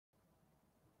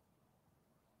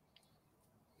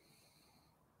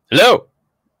Hello,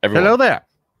 everyone. Hello there.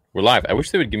 We're live. I wish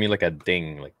they would give me like a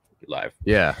ding, like live.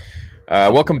 Yeah.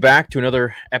 Welcome back to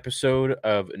another episode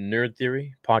of Nerd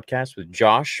Theory podcast with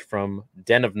Josh from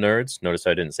Den of Nerds. Notice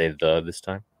I didn't say the this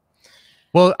time.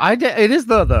 Well, it is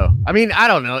though. I mean, I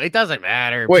don't know. It doesn't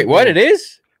matter. Wait, what? It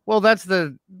is? Well, that's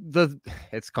the.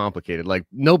 It's complicated. Like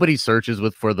nobody searches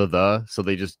for the, so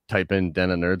they just type in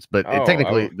Den of Nerds. But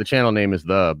technically, the channel name is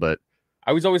the. But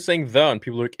I was always saying the, and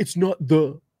people are like, it's not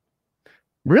the.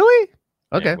 Really?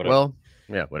 Okay. Yeah, well,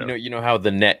 yeah. Whatever. You know how the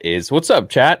net is. What's up,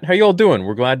 chat? How you all doing?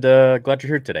 We're glad you're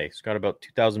here today. It's got about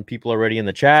 2,000 people already in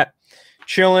the chat,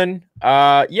 chilling.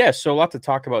 Yeah. So a lot to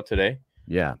talk about today.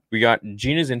 Yeah. We got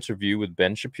Gina's interview with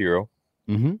Ben Shapiro,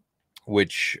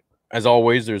 which, as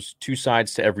always, there's two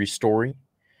sides to every story.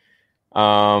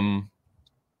 And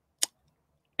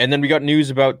then we got news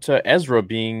about Ezra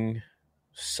being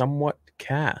somewhat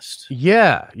cast.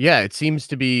 Yeah. It seems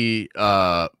to be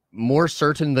more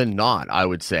certain than not, I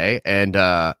would say. And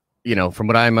from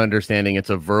what I'm understanding, it's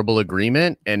a verbal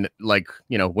agreement. And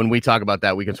when we talk about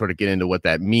that, we can sort of get into what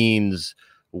that means,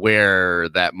 where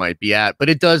that might be at. But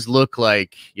it does look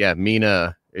like,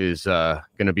 Mina is going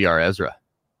to be our Ezra.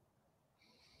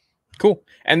 Cool.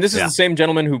 And this is the same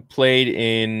gentleman who played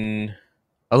in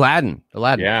Aladdin.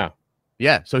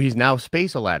 Yeah. So he's now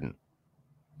Space Aladdin.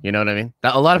 You know what I mean?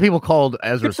 A lot of people called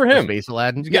Ezra Space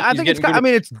Aladdin. I think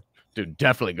it's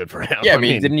definitely good for him. Yeah, I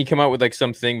mean, didn't he come out with like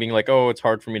something being like, "Oh, it's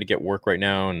hard for me to get work right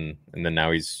now," and then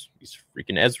now he's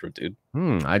freaking Ezra, dude.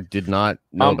 I did not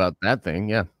know about that thing.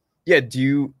 Yeah.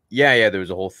 Yeah. There was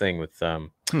a whole thing with.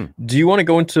 Do you want to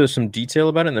go into some detail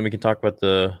about it, and then we can talk about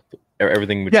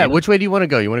everything? With Gina? Which way do you want to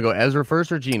go? You want to go Ezra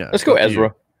first or Gina? Let's go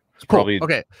Ezra. It's probably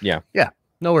okay. Yeah.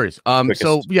 No worries. Quickest.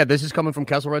 So this is coming from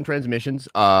Kessel Run Transmissions.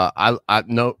 I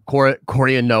know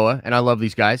Corey and Noah, and I love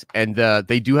these guys, and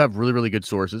they do have really, really good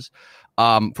sources.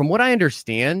 From what I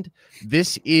understand,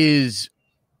 this is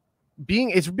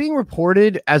being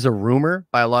reported as a rumor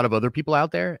by a lot of other people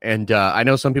out there, and I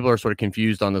know some people are sort of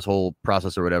confused on this whole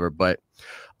process or whatever, but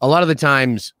a lot of the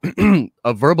times,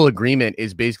 a verbal agreement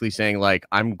is basically saying like,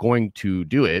 I'm going to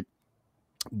do it,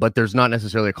 but there's not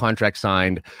necessarily a contract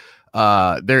signed.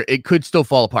 It could still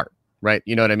fall apart, right?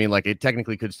 You know what I mean? Like it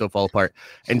technically could still fall apart.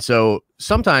 And so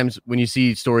sometimes when you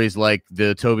see stories like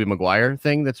the Tobey Maguire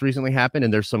thing that's recently happened,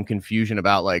 and there's some confusion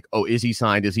about like, oh, is he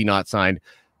signed? Is he not signed?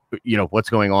 What's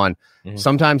going on? Mm-hmm.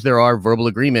 Sometimes there are verbal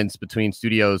agreements between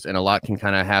studios, and a lot can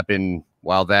kind of happen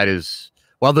while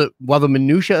the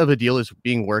minutia of a deal is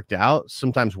being worked out.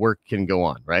 Sometimes work can go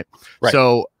on, right?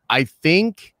 So I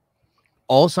think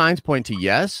all signs point to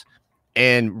yes.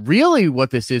 And really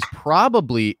what this is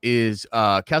probably is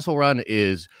Kessel Run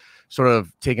is sort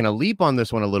of taking a leap on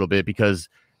this one a little bit, because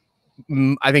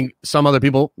I think some other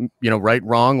people, right,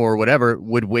 wrong, or whatever,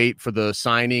 would wait for the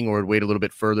signing or would wait a little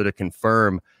bit further to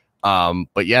confirm.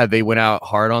 But yeah, they went out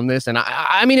hard on this. And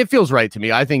I mean, it feels right to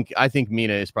me. I think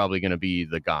Mina is probably going to be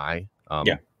the guy.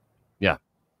 Yeah.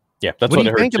 That's what do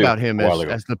you think about him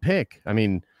as the pick? I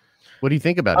mean, what do you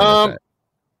think about him?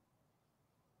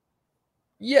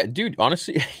 Yeah, dude,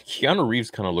 honestly, Keanu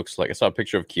Reeves kind of looks like, I saw a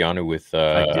picture of Keanu with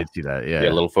I did see that. Yeah, a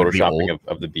little photoshopping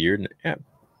of the beard. Yeah,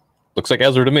 looks like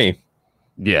Ezra to me.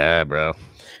 Yeah, bro.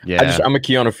 Yeah, I'm a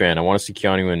Keanu fan. I want to see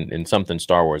Keanu in something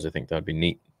Star Wars. I think that'd be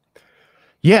neat.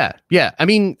 Yeah. I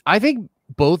mean, I think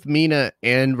both Mina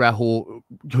and Rahul,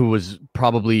 who was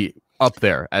probably up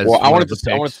there as I want to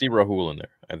see Rahul in there.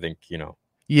 I think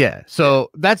Yeah, so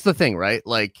that's the thing, right?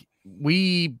 Like,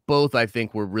 we both, I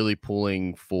think, were really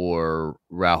pulling for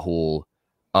Rahul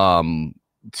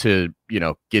to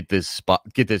get this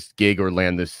gig or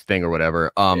land this thing or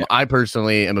whatever. I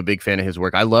personally am a big fan of his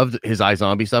work. I loved his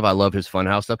iZombie stuff. I love his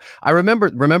Funhouse stuff. I remember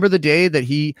the day that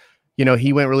he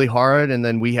went really hard, and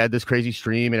then we had this crazy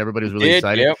stream and everybody was really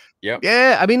excited. Yep.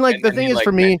 Yeah, I mean, the thing is,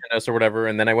 for me, us or whatever,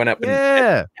 and then I went up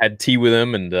and had tea with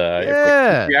him, and for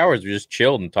like 3 hours we just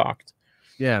chilled and talked.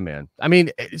 Yeah, man. I mean,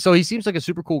 so he seems like a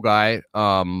super cool guy.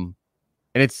 And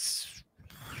it's,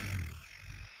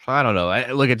 I don't know.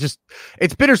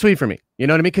 It's bittersweet for me. You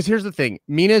know what I mean? Because here's the thing: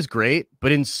 Mina is great,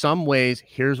 but in some ways,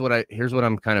 here's what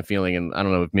I'm kind of feeling, and I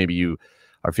don't know if maybe you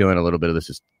are feeling a little bit of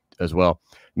this as well.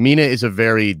 Mina is a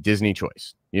very Disney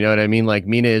choice. You know what I mean? Like,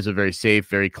 Mina is a very safe,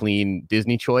 very clean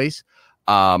Disney choice.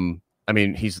 I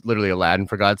mean, he's literally Aladdin,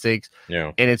 for God's sakes.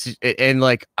 Yeah. And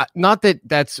not that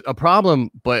that's a problem,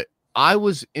 but I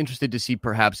was interested to see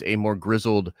perhaps a more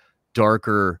grizzled,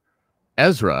 darker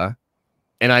Ezra,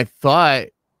 and I thought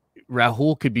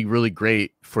Rahul could be really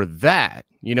great for that.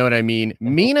 You know what I mean?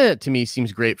 Mina, to me,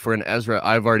 seems great for an Ezra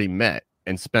I've already met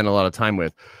and spent a lot of time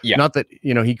with. Yeah. Not that,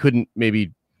 he couldn't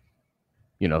maybe,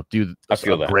 do I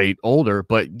feel that. great older.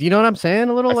 But do you know what I'm saying?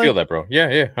 A little. I feel that, bro. Yeah,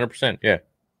 100%. Yeah.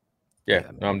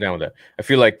 No, I'm down with that. I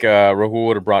feel like Rahul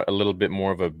would have brought a little bit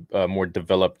more of a more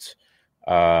developed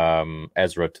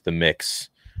Ezra to the mix.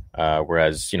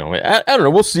 Whereas, I don't know.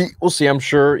 We'll see. I'm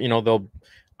sure,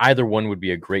 either one would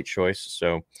be a great choice.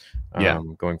 So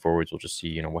going forwards, we'll just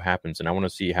see, what happens. And I want to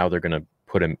see how they're going to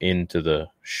put him into the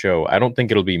show. I don't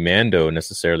think it'll be Mando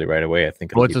necessarily right away. I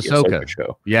think it'll be the Ahsoka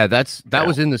show. Yeah, that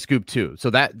was in the scoop too. So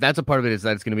that's a part of it, is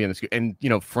that it's going to be in the scoop. And,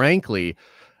 frankly,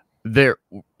 there,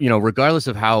 regardless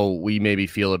of how we maybe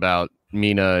feel about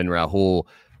Mina and Rahul,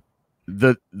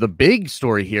 the big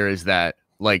story here is that,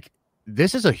 like,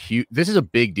 this is a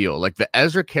big deal. Like, the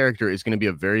Ezra character is going to be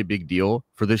a very big deal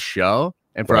for this show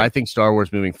and for, I think, Star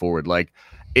Wars moving forward. Like,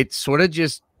 it's sort of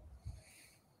just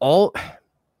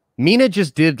Mina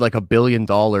just did like $1 billion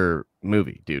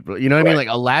movie, dude. You know what I mean? Like,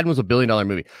 Aladdin was $1 billion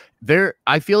movie.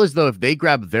 I feel as though if they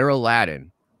grab their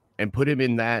Aladdin and put him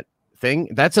in that thing,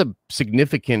 that's a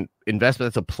significant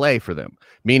investment. That's a play for them.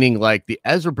 Meaning, like, the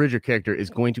Ezra Bridger character is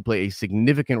going to play a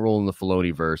significant role in the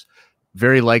Filoni-verse,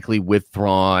 very likely with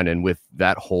Thrawn and with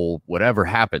that whole whatever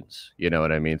happens. You know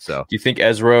what I mean? So, do you think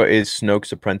Ezra is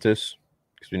Snoke's apprentice?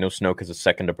 Because we know Snoke is a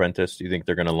second apprentice. Do you think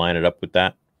they're going to line it up with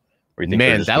that? Or you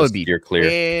think that would be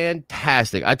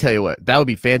fantastic. I tell you what, that would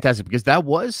be fantastic, because that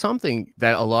was something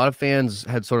that a lot of fans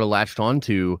had sort of latched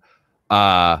onto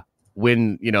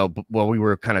when, we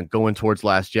were kind of going towards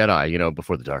Last Jedi,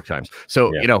 before the dark times.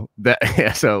 So,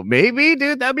 so maybe,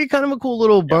 dude, that'd be kind of a cool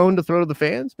little bone to throw to the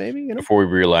fans, maybe, Before we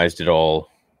realized it all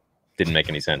didn't make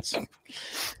any sense.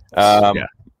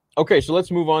 Okay, so let's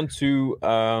move on to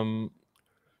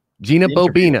Gina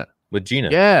Bobina. With Gina.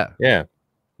 Yeah.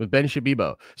 With Ben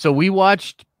Shabibo. So we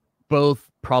watched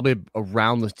both probably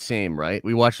around the same, right?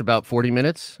 We watched about 40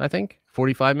 minutes, I think,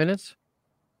 45 minutes.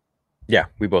 Yeah,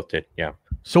 we both did. Yeah.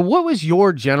 So what was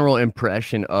your general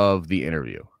impression of the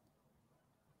interview?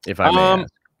 If I may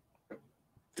ask?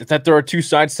 That there are two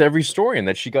sides to every story, and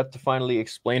that she got to finally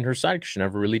explain her side, because she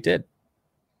never really did.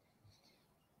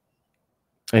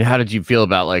 And how did you feel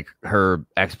about, like, her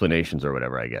explanations or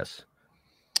whatever, I guess?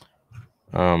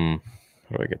 How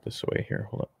do I get this away here?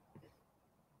 Hold up.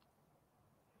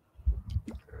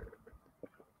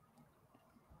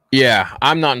 Yeah,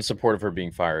 I'm not in support of her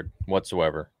being fired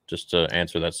whatsoever. Just to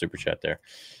answer that super chat there.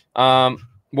 What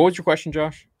was your question,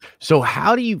 Josh? So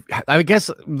I guess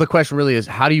the question really is,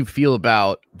 how do you feel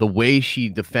about the way she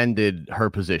defended her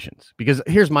positions? Because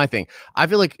here's my thing. I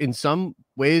feel like in some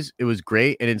ways it was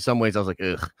great, and in some ways I was like,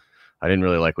 ugh, I didn't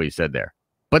really like what you said there.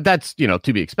 But that's, to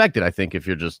be expected, I think, if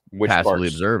you're just passively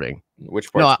observing.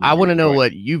 Which parts? No, I want to know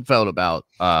what you felt about.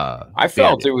 I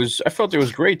felt it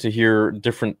was great to hear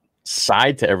different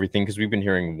side to everything, because we've been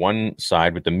hearing one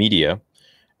side with the media,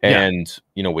 and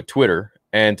with Twitter,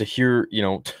 and to hear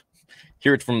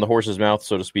hear it from the horse's mouth,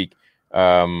 so to speak,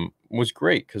 was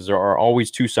great, because there are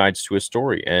always two sides to a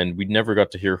story, and we never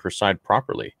got to hear her side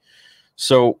properly.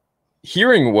 So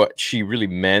hearing what she really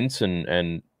meant,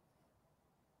 and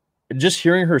just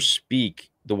hearing her speak,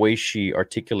 the way she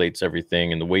articulates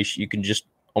everything, and the way you can just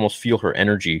almost feel her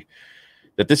energy,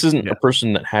 that this isn't a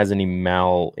person that has any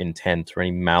mal intent or any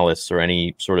malice or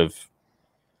any sort of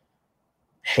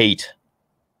hate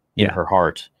in her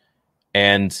heart.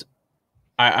 And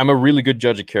I'm a really good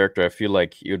judge of character. I feel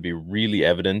like it would be really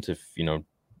evident if,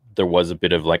 there was a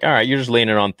bit of like, all right, you're just laying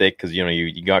it on thick because,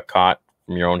 you got caught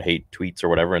from your own hate tweets or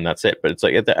whatever, and that's it. But it's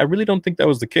like, I really don't think that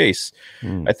was the case.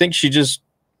 I think she just,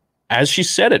 as she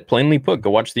said it, plainly put, go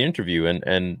watch the interview,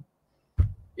 and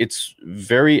it's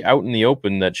very out in the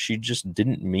open that she just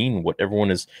didn't mean what everyone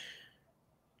is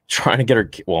trying to get her,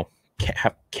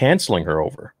 canceling her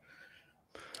over.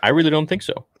 I really don't think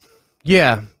so.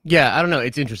 Yeah, I don't know.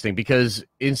 It's interesting, because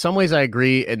in some ways I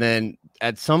agree, and then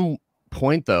at some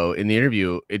point, though, in the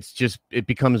interview, it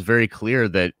becomes very clear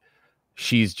that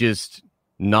she's just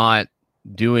not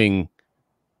doing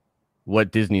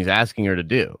what Disney's asking her to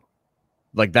do.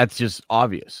 Like, that's just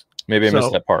obvious. Maybe I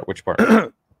missed that part. Which part?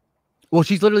 Well,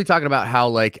 she's literally talking about how,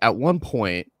 like, at one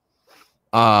point,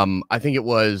 I think it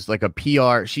was like a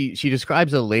PR. She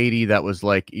describes a lady that was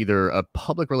like either a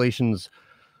public relations,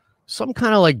 some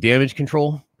kind of like damage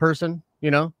control person,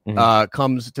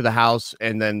 comes to the house,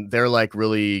 and then they're like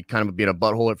really kind of being a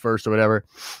butthole at first or whatever.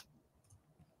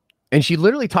 And she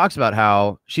literally talks about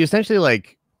how she essentially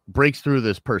like breaks through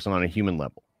this person on a human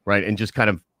level, right? And just kind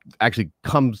of actually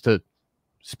comes to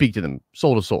speak to them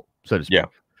soul to soul, so to speak.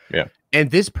 Yeah. And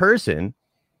this person,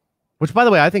 which by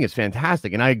the way, I think is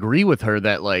fantastic. And I agree with her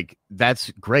that like,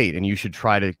 that's great. And you should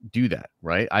try to do that.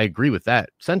 Right. I agree with that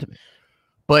sentiment.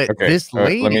 But this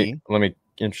lady, let me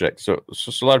interject. So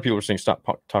a lot of people are saying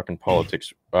stop talking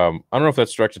politics. I don't know if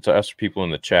that's directed to us or people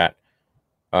in the chat.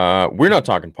 We're not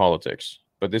talking politics,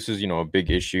 but this is, a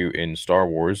big issue in Star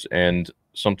Wars and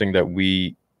something that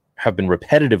we have been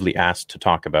repetitively asked to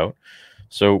talk about.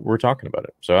 So we're talking about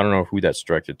it. So I don't know who that's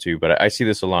directed to, but I see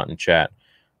this a lot in chat.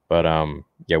 But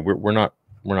yeah, we're not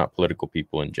political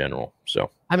people in general. So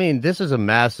I mean, this is a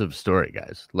massive story,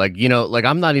 guys. Like,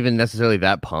 I'm not even necessarily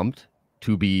that pumped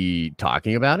to be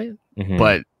talking about it,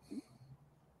 but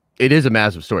it is a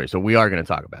massive story. So we are going to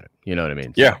talk about it. You know what I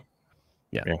mean? So,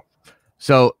 yeah.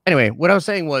 So anyway, what I was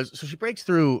saying was, so she breaks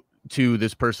through to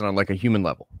this person on like a human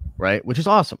level, right? Which is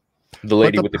awesome. The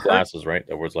lady with the glasses, right?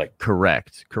 That was like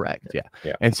correct.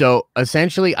 Yeah. And so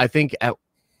essentially, I think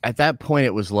at that point,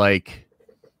 it was like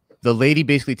the lady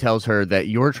basically tells her that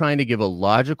you're trying to give a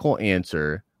logical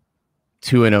answer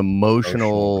to an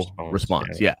emotional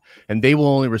response. Yeah. And they will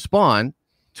only respond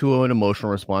to an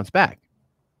emotional response back.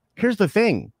 Here's the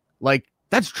thing. Like,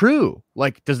 that's true.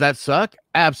 Like, does that suck?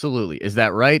 Absolutely. Is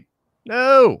that right?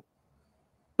 No.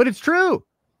 But it's true.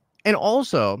 And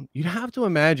also, you'd have to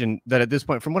imagine that at this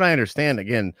point, from what I understand,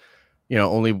 again,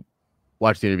 only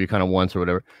watch the interview kind of once or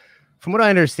whatever. From what I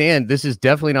understand, this is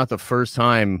definitely not the first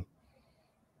time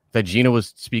that Gina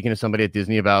was speaking to somebody at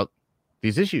Disney about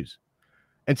these issues.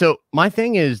 And so my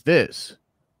thing is this,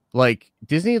 like,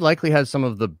 Disney likely has some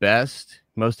of the best,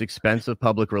 most expensive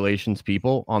public relations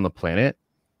people on the planet.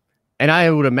 And I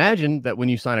would imagine that when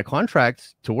you sign a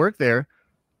contract to work there,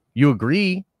 you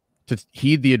agree to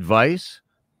heed the advice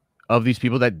of these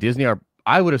people that Disney are,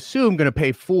 I would assume, going to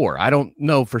pay for. I don't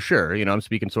know for sure. I'm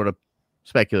speaking sort of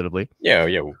speculatively. Yeah.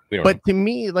 We don't know. To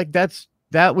me, like,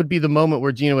 that would be the moment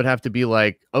where Gina would have to be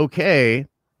like, okay,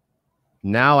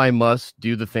 now I must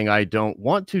do the thing I don't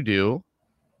want to do,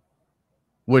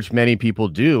 which many people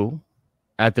do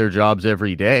at their jobs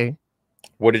every day.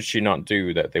 What did she not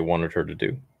do that they wanted her to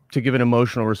do? To give an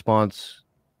emotional response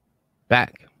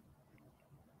back.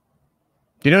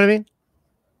 Do you know what I mean?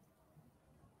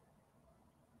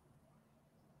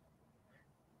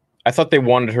 I thought they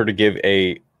wanted her to give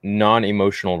a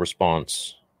non-emotional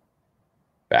response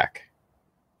back.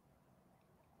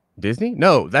 Disney?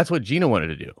 No, that's what Gina wanted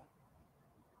to do.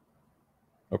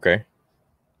 Okay.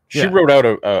 She wrote out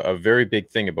a very big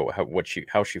thing about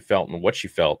how she felt and what she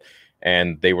felt,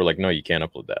 and they were like, "No, you can't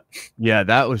upload that." Yeah,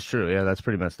 that was true. Yeah, that's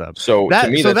pretty messed up. So to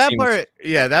me, that part,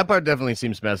 that part definitely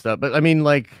seems messed up. But I mean,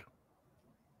 like,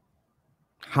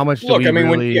 how much do we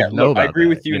really know about I agree that,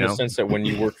 with you in the sense that when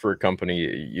you work for a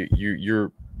company,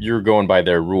 you're going by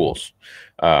their rules.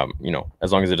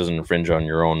 As long as it doesn't infringe on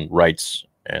your own rights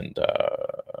and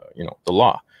the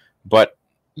law. But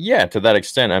yeah, to that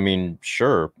extent, I mean,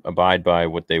 sure, abide by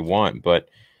what they want, but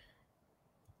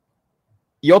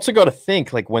you also got to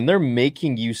think, like, when they're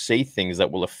making you say things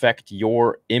that will affect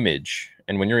your image,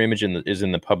 and when your image is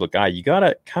in the public eye, you got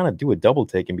to kind of do a double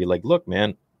take and be like, look,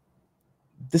 man,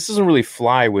 this doesn't really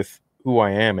fly with who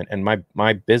I am and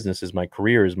my business is my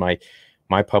career is my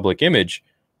public image.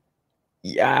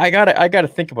 Yeah, I gotta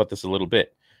think about this a little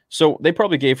bit. So they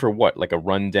probably gave her what, like a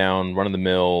rundown, run of the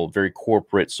mill, very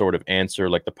corporate sort of answer,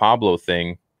 like the Pablo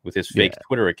thing with his fake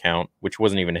Twitter account, which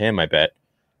wasn't even him, I bet.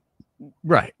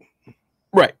 Right.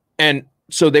 And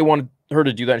so they wanted her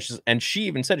to do that. And she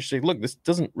even said, look, this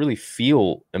doesn't really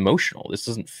feel emotional. This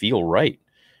doesn't feel right.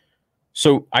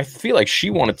 So I feel like she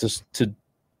wanted to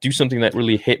do something that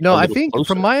really hit. No, I think closer.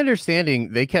 From my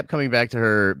understanding, they kept coming back to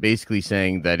her basically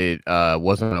saying that it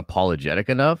wasn't apologetic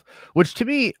enough, which to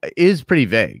me is pretty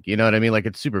vague. You know what I mean? Like,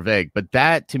 it's super vague. But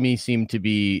that to me seemed to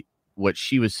be what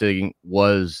she was saying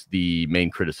was the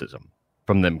main criticism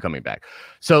from them coming back.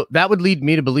 So that would lead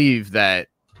me to believe that,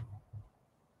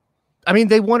 I mean,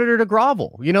 they wanted her to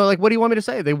grovel. Like, what do you want me to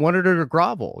say? They wanted her to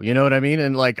grovel. You know what I mean?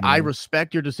 And like, I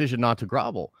respect your decision not to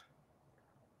grovel.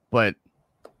 But,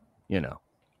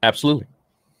 Absolutely.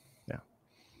 Yeah.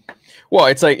 Well,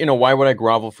 it's like, why would I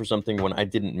grovel for something when I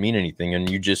didn't mean anything and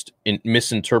you just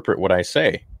misinterpret what I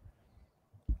say?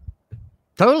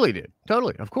 Totally, dude.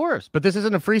 Totally. Of course. But this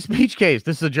isn't a free speech case.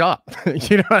 This is a job.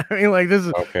 You know what I mean? Like, this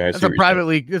is it's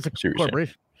a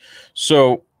corporation.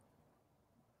 So,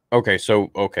 okay.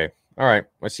 All right.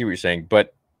 I see what you're saying.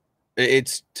 But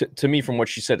it's to me, from what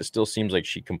she said, it still seems like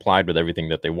she complied with everything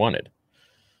that they wanted.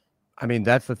 I mean,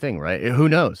 that's the thing, right? Who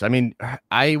knows? I mean,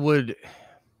 I would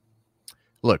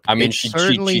look. I mean, she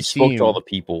spoke to all the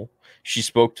people. She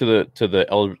spoke to the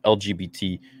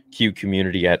LGBTQ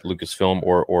community at Lucasfilm,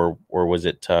 or was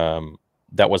it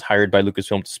that was hired by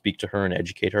Lucasfilm to speak to her and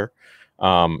educate her.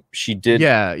 She did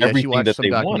everything she watched that some they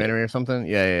documentary wanted. or something.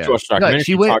 Yeah. She watched the documentary.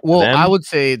 She went. Well, I would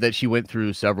say that she went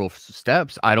through several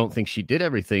steps. I don't think she did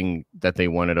everything that they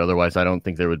wanted. Otherwise, I don't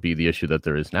think there would be the issue that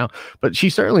there is now. But she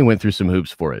certainly went through some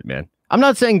hoops for it, man. I'm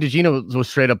not saying Gina was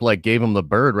straight up like gave him the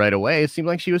bird right away. It seemed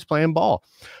like she was playing ball.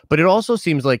 But it also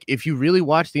seems like if you really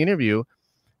watch the interview,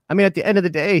 I mean, at the end of the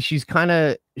day, she's kind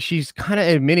of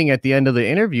admitting at the end of the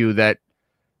interview that,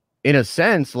 in a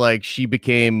sense, like she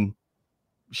became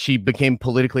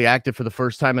politically active for the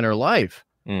first time in her life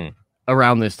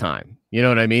around this time. You know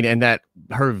what I mean? And that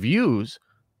her views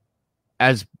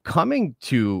as coming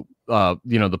to,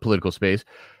 the political space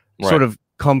sort of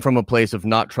come from a place of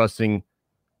not trusting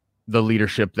the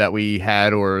leadership that we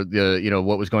had or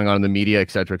what was going on in the media,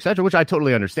 et cetera, which I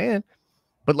totally understand.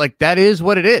 But like, that is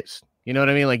what it is. You know what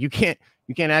I mean? Like you can't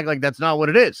act like that's not what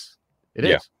it is. It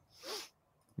is.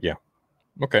 Yeah.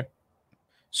 Okay.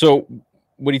 So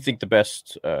what do you think the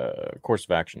best course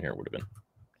of action here would have been?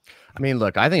 I mean,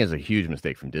 look, I think it's a huge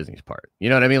mistake from Disney's part. You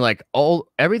know what I mean? Like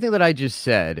everything that I just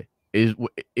said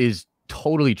is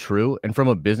totally true. And from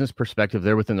a business perspective,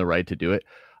 they're within the right to do it.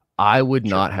 I would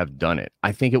not have done it.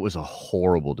 I think it was a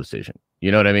horrible decision.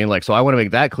 You know what I mean? Like, so I want to make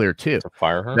that clear too. To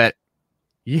fire her?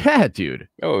 Yeah, dude.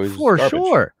 Oh, it was for garbage.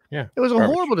 Sure. Yeah. It was a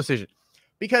horrible decision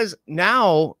because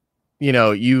now,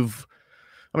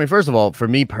 first of all, for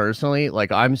me personally,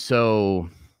 like I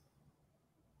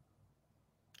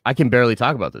can barely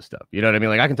talk about this stuff. You know what I mean?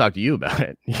 Like I can talk to you about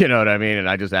it. You know what I mean? And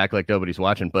I just act like nobody's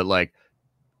watching. But like,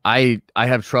 I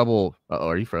have trouble.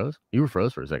 Are you froze? You were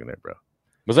froze for a second there, bro.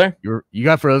 Was I? You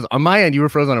got froze on my end. You were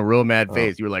froze on a real mad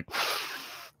face. You were like,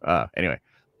 anyway.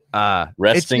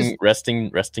 Resting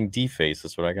D face.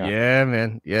 That's what I got. Yeah,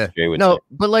 man. Yeah. No,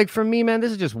 but like for me, man,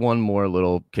 this is just one more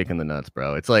little kick in the nuts,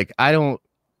 bro. It's like I don't.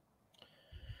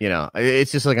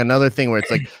 It's just like another thing where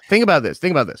it's like, think about this.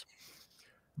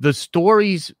 The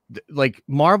stories, like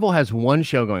Marvel has one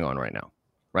show going on right now,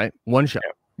 right? One show,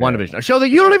 WandaVision, a show that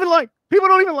you don't even like. People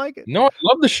don't even like it. No, I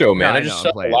love the show, man. I just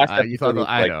saw the last episode. You thought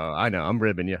I know. I'm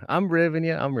ribbing you.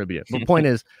 The point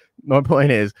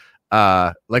is,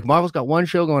 like Marvel's got one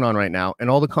show going on right now, and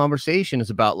all the conversation is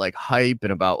about like hype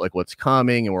and about like what's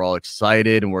coming, and we're all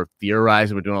excited and we're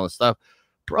theorizing, we're doing all this stuff.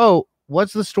 Bro,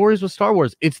 what's the stories with Star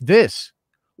Wars? It's this.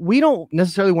 We don't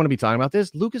necessarily want to be talking about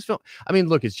this. Lucasfilm, I mean,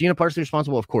 look, is Gina partially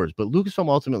responsible? Of course, but Lucasfilm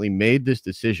ultimately made this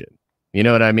decision. You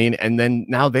know what I mean? And then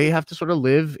now they have to sort of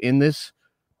live in this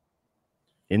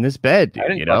bed,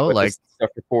 dude, like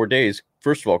stuff for 4 days.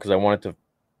 First of all, because I wanted to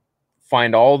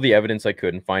find all the evidence I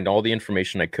could and find all the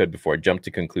information I could before I jumped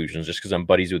to conclusions, just because I'm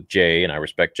buddies with Jay and I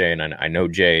respect Jay and I know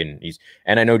Jay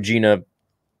and I know Gina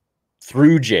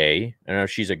through Jay. I know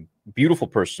she's a beautiful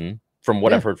person from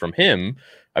what I've heard from him.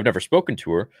 I've never spoken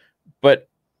to her, but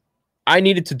I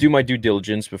needed to do my due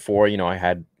diligence before, I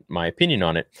had my opinion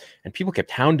on it. And people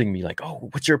kept hounding me like, oh,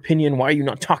 what's your opinion? Why are you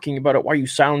not talking about it? Why are you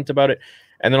silent about it?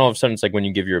 And then all of a sudden, it's like when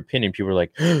you give your opinion, people are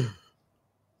like,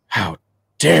 how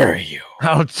dare you?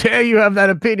 How dare you have that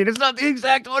opinion? It's not the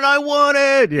exact one I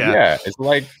wanted. Yeah. It's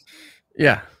like,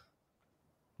 yeah.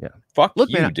 Fuck you,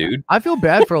 man, dude. I feel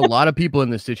bad for a lot of people in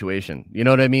this situation. You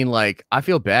know what I mean? Like, I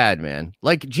feel bad, man.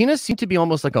 Like, Gina seemed to be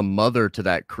almost like a mother to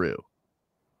that crew.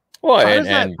 Well,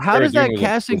 how does that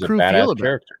cast and crew feel about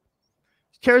it?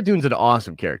 Cara Dune's an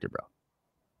awesome character,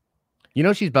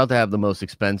 bro. She's about to have the most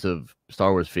expensive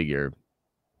Star Wars figure.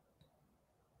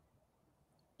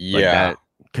 Yeah.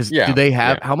 Because do they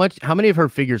have how many of her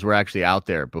figures were actually out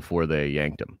there before they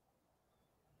yanked them?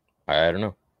 I don't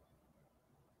know.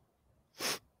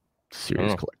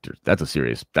 Serious collector. That's a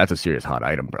serious hot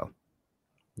item, bro.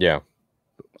 Yeah. I'm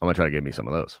gonna try to get me some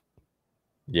of those.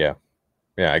 Yeah,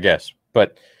 I guess.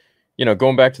 But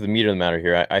going back to the meat of the matter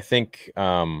here, I think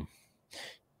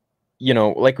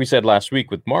like we said last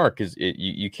week with Mark,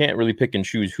 you can't really pick and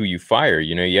choose who you fire.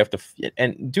 You have to,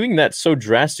 and doing that so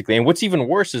drastically. And what's even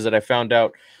worse is that I found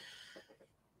out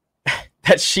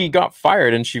that she got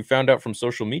fired, and she found out from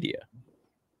social media.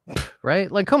 Right?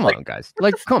 Like, come on, guys.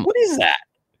 Like, come on. What is that?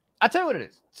 I'll tell you what it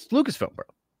is. It's Lucasfilm, bro.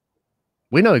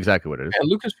 We know exactly what it is.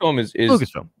 Yeah, Lucasfilm is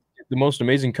Lucasfilm, the most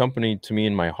amazing company to me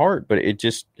in my heart, but it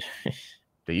just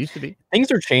they used to be.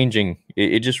 Things are changing.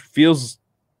 It just feels,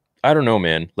 I don't know,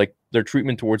 man. Like their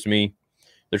treatment towards me,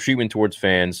 their treatment towards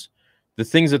fans, the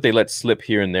things that they let slip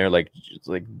here and there, like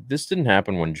this didn't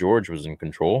happen when George was in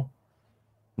control.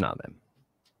 Not them.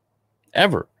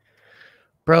 Ever.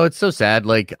 Bro, it's so sad.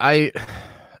 Like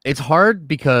it's hard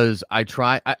because I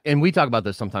try, and we talk about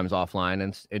this sometimes offline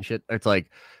and shit. It's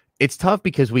like, it's tough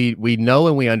because we know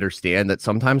and we understand that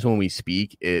sometimes when we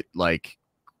speak, it like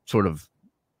sort of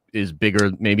is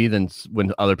bigger maybe than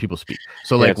when other people speak.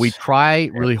 So like we try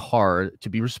really hard to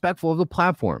be respectful of the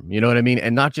platform, you know what I mean,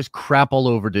 and not just crap all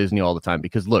over Disney all the time.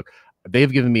 Because look,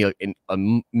 they've given me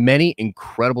many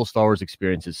incredible Star Wars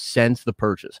experiences since the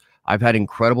purchase. I've had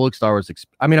incredible Star Wars.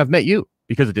 I've met you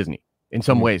because of Disney in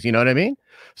some ways. You know what I mean?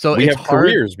 So we it's have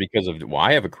careers because of. Well,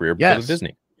 I have a career because of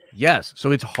Disney. Yes.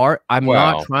 So it's hard. I'm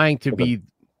not trying to be.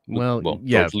 Well,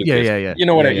 yeah. You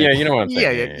know what? You know what I'm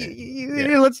saying.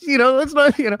 Yeah. Let's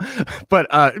not. But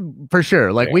for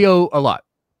sure, like we owe a lot.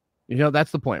 You know,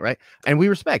 that's the point, right? And we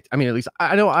respect. I mean, at least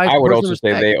I know. I would also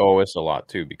say they owe us a lot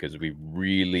too, because we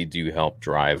really do help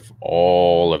drive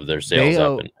all of their sales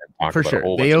up. And talk for about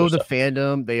sure, they owe the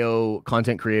fandom. They owe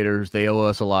content creators. They owe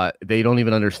us a lot. They don't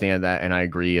even understand that, and I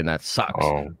agree, and that sucks.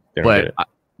 They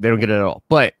don't get it at all.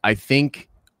 But I think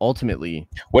ultimately,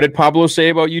 what did Pablo say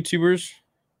about YouTubers?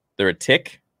 They're a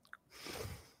tick.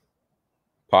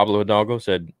 Pablo Hidalgo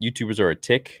said YouTubers are a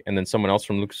tick, and then someone else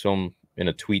from Lucasfilm in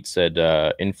a tweet said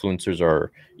influencers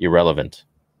are irrelevant.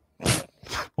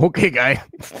 Okay, guy.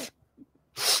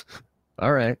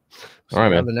 All right. So all right,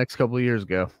 man. The next couple of years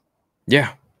go.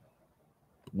 Yeah.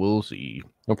 We'll see.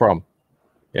 No problem.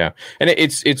 Yeah. And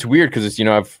it's weird because it's,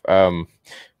 I've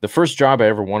the first job I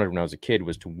ever wanted when I was a kid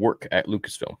was to work at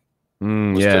Lucasfilm.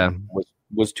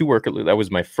 Was to work at that was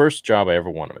my first job I ever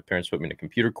wanted. My parents put me in a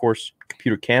computer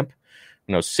camp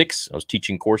when I was 6. I was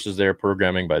teaching courses there,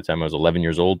 programming by the time I was 11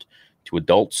 years old to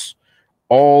adults,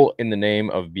 all in the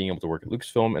name of being able to work at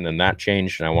Lucasfilm. And then that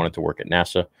changed and I wanted to work at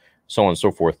NASA, so on and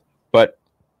so forth. But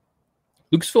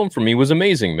Lucasfilm for me was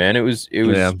amazing, man. It was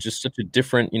just such a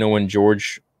different, when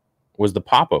George was the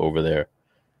papa over there.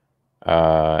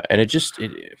 And I don't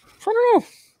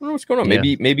know what's going on.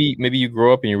 Yeah. Maybe you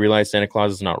grow up and you realize Santa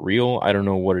Claus is not real. I don't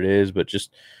know what it is, but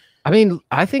just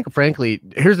I think frankly,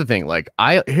 here's the thing. Like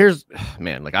I don't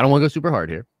want to go super hard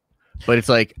here, but it's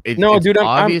like it's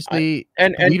obviously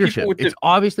leadership. It's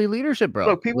obviously leadership, bro.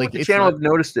 Look, people with the channel have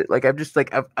noticed it. Like I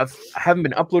haven't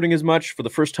been uploading as much for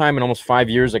the first time in almost 5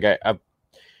 years. Like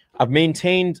I've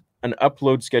maintained an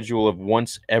upload schedule of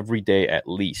once every day at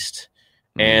least.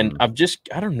 And I've just,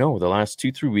 I don't know, the last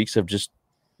 2-3 weeks I've just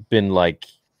been like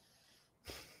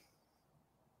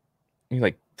 3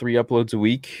 uploads a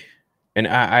week. And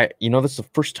I that's the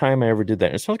first time I ever did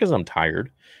that. It's not because I'm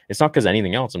tired. It's not because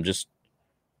anything else. Something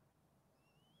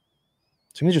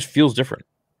just feels different.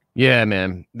 Yeah,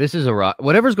 man. This is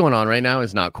whatever's going on right now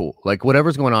is not cool. Like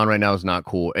whatever's going on right now is not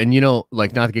cool. And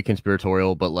like not to get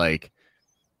conspiratorial, but like,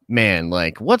 man,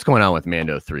 like what's going on with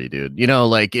Mando 3, dude?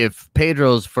 Like if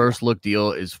Pedro's first look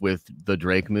deal is with the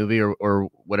Drake movie or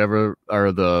whatever,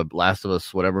 or the Last of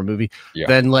Us whatever movie,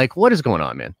 then like what is going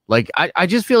on, man? Like I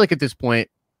just feel like at this point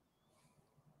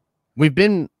we've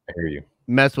been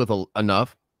messed with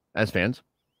enough as fans.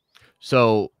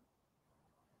 So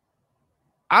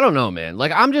I don't know, man.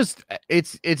 Like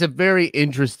it's a very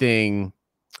interesting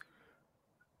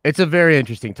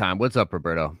time. What's up,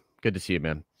 Roberto? Good to see you,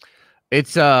 man.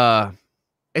 It's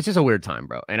just a weird time,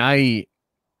 bro. And I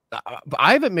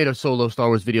haven't made a solo Star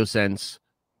Wars video since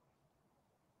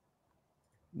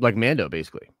like Mando,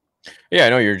 basically. Yeah, I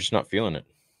know you're just not feeling it.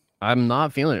 I'm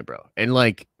not feeling it, bro. And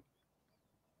like,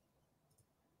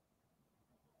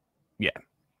 yeah,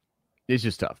 it's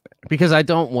just tough, man. Because I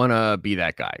don't want to be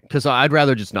that guy. Because I'd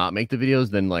rather just not make the videos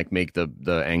than like make the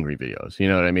angry videos. You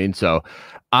know what I mean? So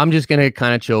I'm just gonna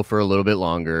kind of chill for a little bit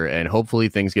longer, and hopefully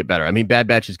things get better. I mean, Bad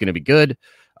Batch is gonna be good.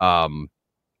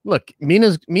 Look,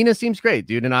 Mina seems great,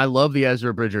 dude, and I love the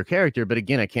Ezra Bridger character. But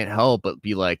again, I can't help but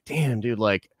be like, damn, dude,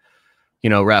 like,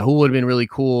 Rahul would have been really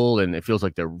cool, and it feels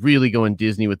like they're really going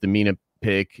Disney with the Mina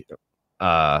pick.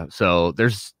 So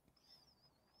there's.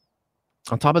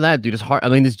 On top of that, dude, it's hard. I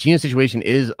mean, this Gina situation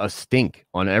is a stink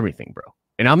on everything, bro.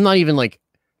 And I'm not even like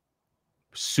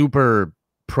super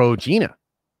pro Gina,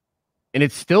 and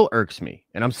it still irks me.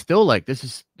 And I'm still like, this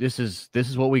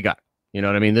is what we got. You know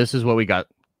what I mean? This is what we got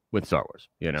with Star Wars.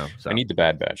 So I need the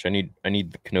Bad Batch. I need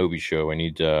the Kenobi show. I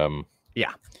need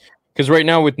yeah. Because right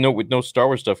now with no Star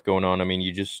Wars stuff going on, I mean,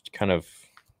 you just kind of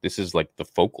this is like the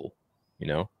focal,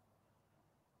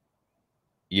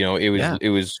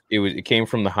 It came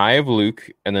from the high of Luke,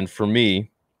 and then for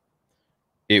me,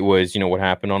 it was what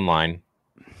happened online,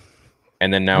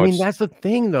 and then now that's the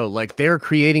thing though. Like they're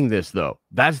creating this though.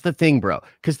 That's the thing, bro.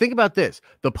 Because think about this: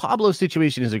 the Pablo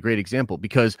situation is a great example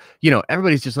because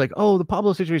everybody's just like, oh, the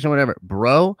Pablo situation, whatever,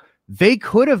 bro. They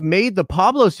could have made the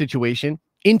Pablo situation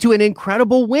into an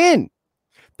incredible win.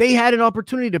 They had an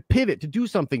opportunity to pivot, to do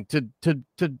something, to.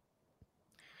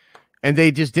 And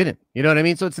they just didn't. You know what I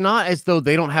mean? So it's not as though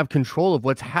they don't have control of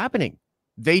what's happening.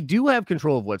 They do have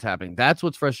control of what's happening. That's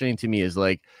what's frustrating to me is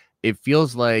like, it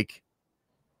feels like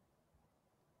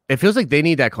It feels like they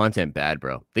need that content bad,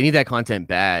 bro. They need that content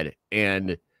bad.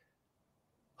 And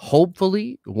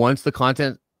hopefully once the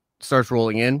content starts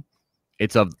rolling in,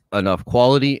 it's of enough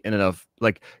quality and enough,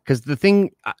 like, because the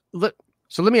thing,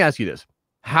 so let me ask you this.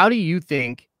 How do you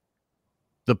think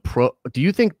pro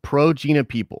Gina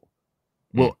people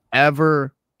will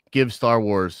ever give Star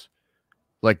Wars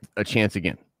like a chance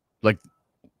again?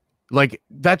 Like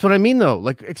that's what I mean though.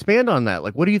 Like, expand on that.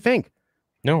 Like, what do you think?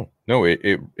 No,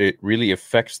 it really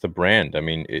affects the brand. I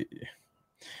mean,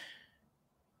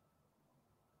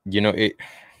 yeah.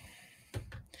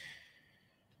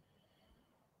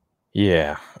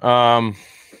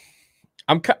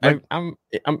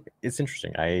 It's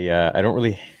interesting. I don't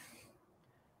really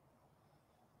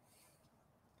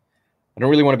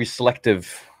want to be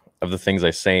selective of the things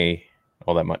I say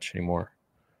all that much anymore.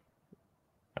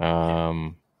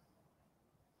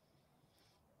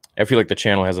 I feel like the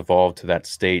channel has evolved to that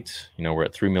state. We're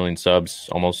at 3 million subs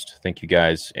almost. Thank you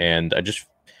guys. And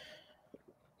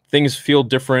things feel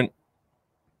different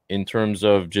in terms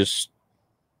of just,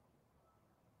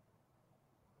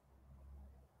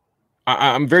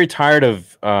 I'm very tired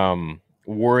of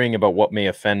worrying about what may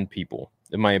offend people.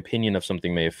 My opinion of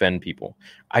something may offend people.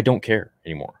 I don't care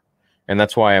anymore. And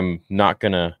that's why I'm not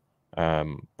going to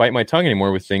bite my tongue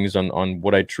anymore with things on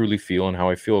what I truly feel and how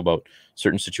I feel about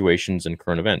certain situations and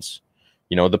current events.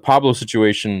 The Pablo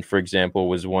situation, for example,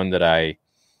 was one that I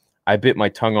bit my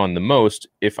tongue on the most.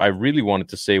 If I really wanted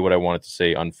to say what I wanted to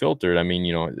say unfiltered, I mean,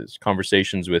 there's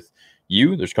conversations with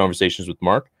you, there's conversations with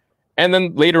Mark. And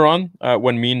then later on,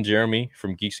 when me and Jeremy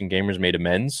from Geeks and Gamers made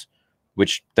amends,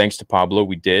 which thanks to Pablo,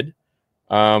 we did,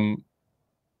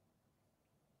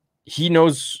 he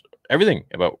knows everything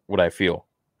about what I feel,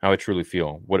 how I truly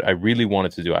feel, what I really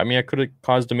wanted to do. I mean, I could have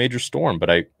caused a major storm,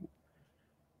 but I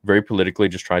very politically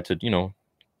just tried to,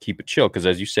 keep it chill. Because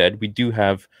as you said, we do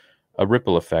have a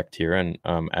ripple effect here. And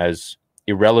as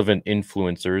irrelevant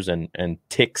influencers and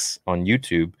ticks on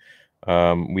YouTube,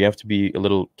 we have to be a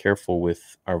little careful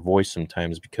with our voice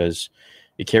sometimes because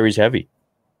it carries heavy.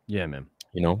 Yeah, man.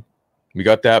 We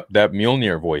got that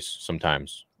Mjolnir voice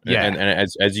sometimes. Yeah. And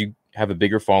as you have a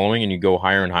bigger following and you go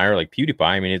higher and higher, like PewDiePie,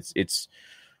 I mean, it's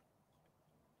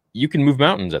you can move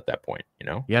mountains at that point,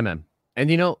 Yeah, man.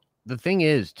 And the thing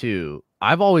is too,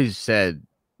 I've always said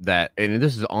that, and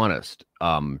this is honest,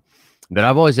 that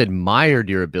I've always admired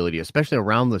your ability, especially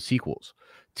around the sequels,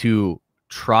 to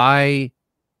try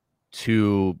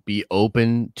to be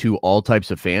open to all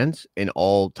types of fans and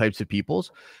all types of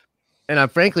peoples. And I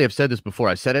frankly have said this before.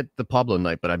 I said it the Pablo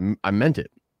night, but I meant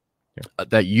it. Yeah.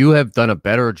 That you have done a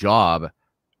better job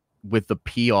with the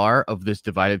PR of this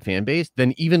divided fan base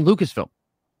than even Lucasfilm.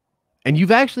 And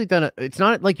you've actually done it. It's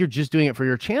not like you're just doing it for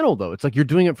your channel, though. It's like you're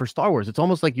doing it for Star Wars. It's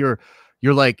almost like you're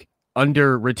like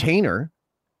under retainer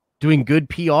doing good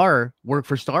PR work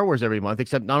for Star Wars every month,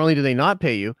 except not only do they not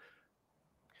pay you.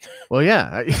 Well,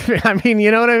 yeah. I mean,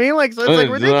 you know what I mean? Like, so it's like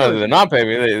ridiculous. They're not paying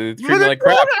me. They treat me like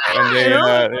crap.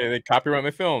 And they copyright my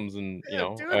films and,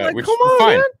 dude, which is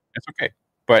fine. Man. It's okay.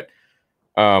 But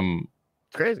it's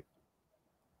crazy.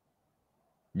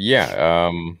 Yeah.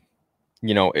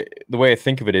 The way I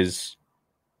think of it is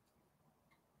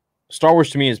Star Wars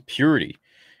to me is purity.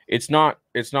 It's not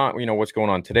what's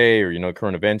going on today or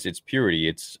current events. It's purity.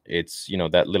 It's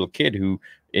that little kid who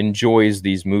enjoys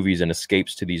these movies and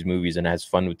escapes to these movies and has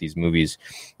fun with these movies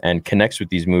and connects with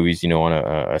these movies on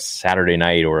a Saturday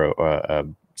night or a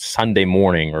Sunday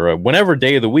morning or whenever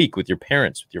day of the week with your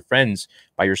parents, with your friends,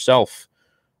 by yourself,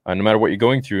 no matter what you're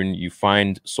going through, and you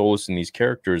find solace in these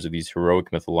characters of these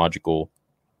heroic mythological,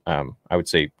 I would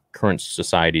say current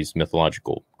society's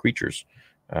mythological creatures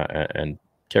and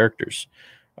characters.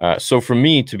 So for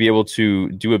me to be able to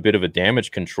do a bit of a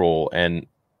damage control and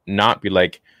not be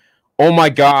like, oh my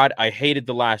God, I hated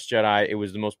The Last Jedi. It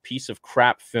was the most piece of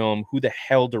crap film. Who the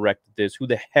hell directed this? Who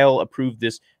the hell approved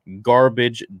this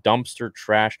garbage dumpster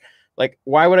trash? Like,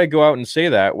 why would I go out and say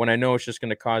that when I know it's just going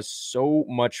to cause so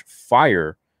much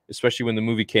fire, especially when the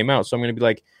movie came out? So I'm going to be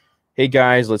like, hey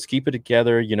guys, let's keep it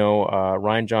together.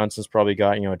 Rian Johnson's probably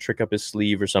got, a trick up his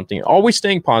sleeve or something. Always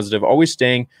staying positive, always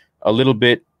staying a little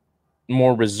bit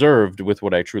more reserved with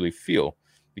what I truly feel,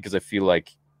 because I feel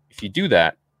like if you do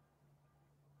that,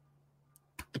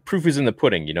 the proof is in the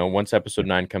pudding. Once episode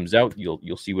 9 comes out,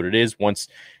 you'll see what it is. Once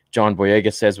John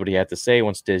Boyega says what he had to say,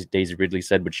 once Daisy Ridley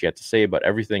said what she had to say about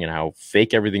everything and how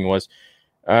fake everything was,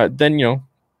 then you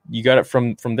got it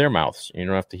from their mouths. You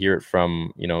don't have to hear it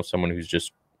from someone who's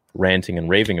just ranting and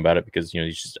raving about it because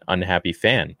he's just an unhappy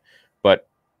fan. But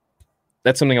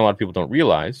that's something a lot of people don't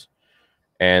realize,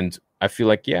 and I feel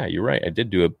like, yeah, you're right, I did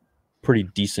do a pretty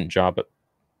decent job at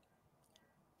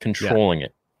controlling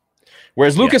it.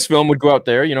 Whereas Lucasfilm would go out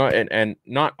there, and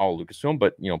not all Lucasfilm,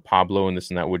 but Pablo and this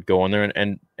and that would go on there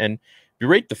and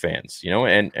berate the fans,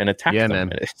 and attack them.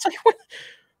 Man. And it's like what?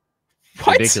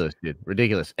 Ridiculous, dude.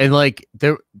 Ridiculous. And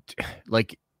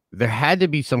there had to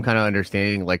be some kind of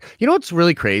understanding. Like, what's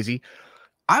really crazy?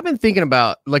 I've been thinking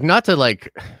about not to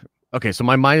okay, so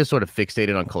my mind is sort of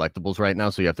fixated on collectibles right now,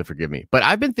 so you have to forgive me. But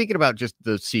I've been thinking about just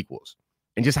the sequels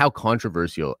and just how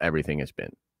controversial everything has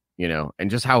been, and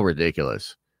just how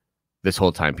ridiculous this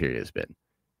whole time period has been.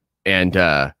 And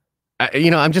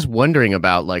I'm just wondering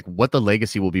about what the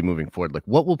legacy will be moving forward. Like,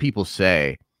 what will people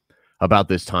say about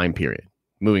this time period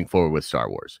moving forward with Star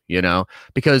Wars?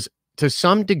 Because to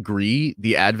some degree,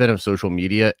 the advent of social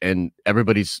media and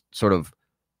everybody's sort of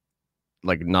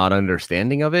not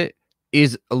understanding of it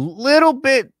is a little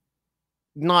bit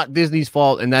not Disney's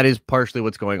fault, and that is partially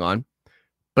what's going on.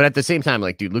 But at the same time,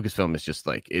 dude, Lucasfilm is just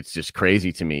it's just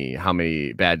crazy to me how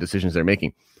many bad decisions they're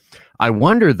making. I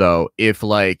wonder though if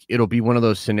it'll be one of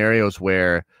those scenarios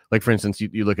where, for instance,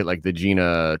 you look at the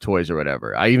Gina toys or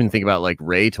whatever. I even think about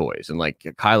Rey toys and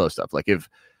Kylo stuff.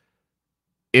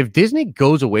 If Disney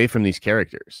goes away from these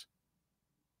characters,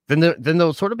 then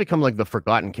they'll sort of become the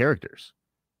forgotten characters.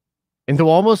 And they'll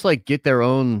almost get their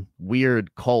own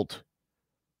weird cult,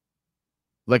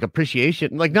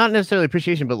 appreciation, not necessarily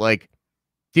appreciation, but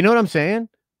do you know what I'm saying?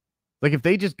 If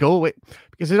they just go away,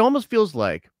 because it almost feels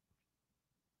like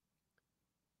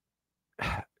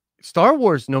Star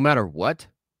Wars, no matter what,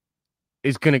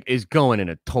 is going in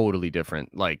a totally different,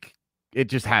 it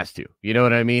just has to, you know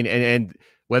what I mean? And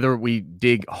whether we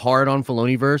dig hard on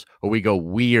Filoniverse or we go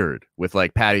weird with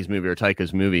Patty's movie or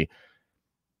Taika's movie,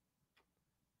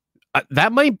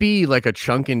 that might be a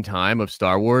chunk in time of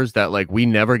Star Wars that we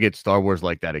never get Star Wars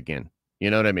like that again. You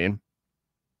know what I mean?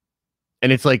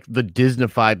 And it's the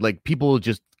Disneyfied, people will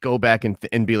just go back and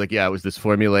be yeah, it was this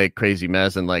formulaic crazy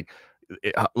mess. And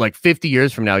 50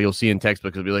 years from now, you'll see in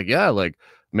textbooks, it'll be yeah,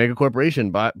 mega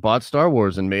corporation bought Star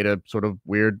Wars and made a sort of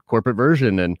weird corporate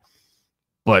version.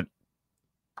 But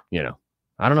I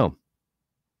don't know.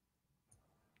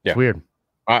 Yeah. It's weird.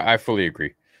 I fully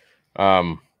agree.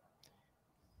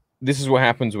 This is what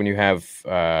happens when you have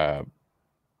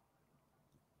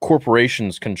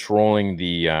corporations controlling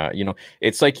the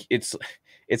it's like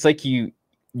you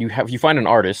find an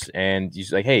artist and you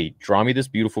say, hey, draw me this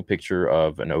beautiful picture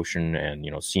of an ocean and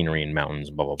scenery and mountains,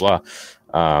 blah blah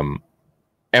blah.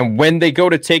 And when they go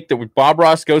to Bob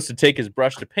Ross goes to take his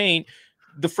brush to paint,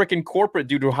 the freaking corporate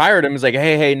dude who hired him is like,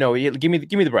 hey, no, give me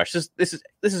the brush. This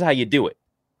is how you do it.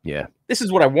 Yeah, this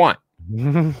is what I want.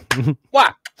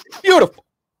 Wow, beautiful.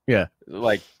 Yeah.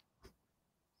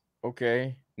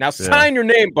 Okay. Now sign your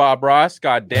name, Bob Ross.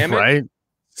 God damn it. Right.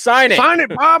 Sign it. Sign it,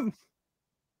 Bob.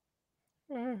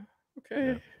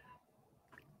 Okay.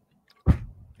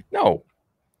 No.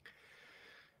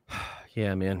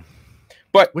 Yeah, man.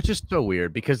 But which is so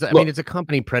weird because I mean it's a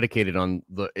company predicated on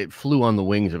it flew on the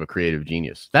wings of a creative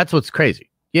genius. That's what's crazy.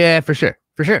 Yeah, for sure.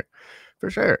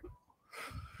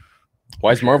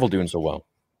 Why is Marvel doing so well?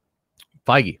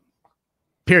 Feige.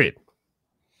 Period.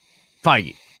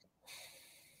 Feige.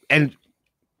 And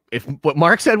if what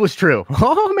Mark said was true,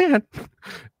 oh man.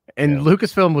 And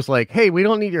Lucasfilm was like, hey, we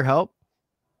don't need your help.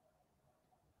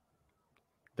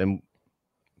 Then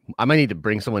I might need to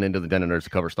bring someone into the Den of Nerds to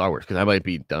cover Star Wars because I might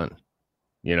be done.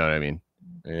 You know what I mean?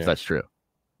 Yeah. If that's true.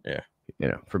 Yeah.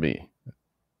 For me,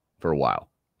 for a while.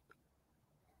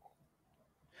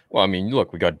 Well, I mean,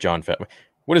 look, we got John Fett.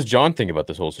 What does John think about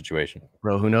this whole situation?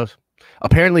 Bro, who knows?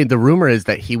 Apparently, the rumor is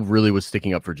that he really was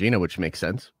sticking up for Gina, which makes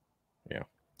sense. Yeah.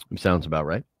 Sounds about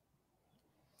right.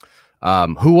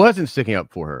 Who wasn't sticking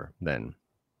up for her then?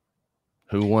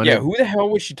 Who wanted? Yeah, who the hell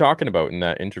was she talking about in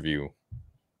that interview?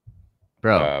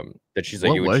 Bro, that she's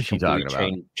like, what was she talking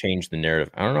about? Change the narrative.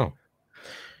 I don't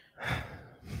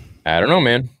know,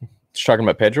 man. She's talking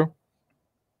about Pedro.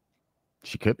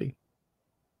 She could be.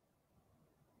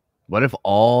 What if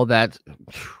all that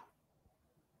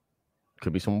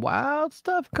could be some wild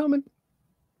stuff coming?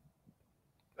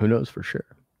 Who knows for sure?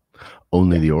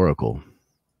 Only the Oracle.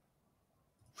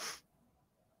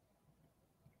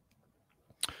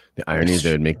 The irony is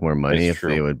they would make more money if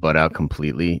they would butt out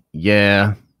completely.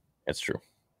 Yeah. That's true.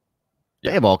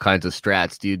 They have all kinds of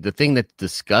strats, dude. The thing that's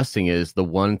disgusting is the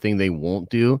one thing they won't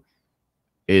do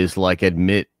is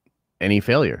admit any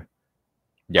failure.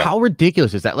 Yeah. How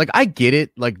ridiculous is that? I get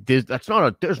it. That's not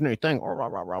a Disney thing.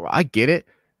 I get it.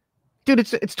 Dude,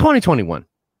 it's 2021.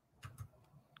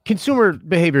 Consumer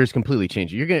behavior is completely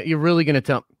changing. You're really gonna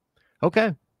tell.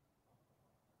 Okay.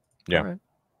 Yeah. Right.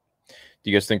 Do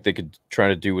you guys think they could try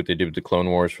to do what they did with the Clone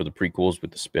Wars for the prequels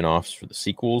with the spin-offs for the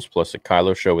sequels, plus a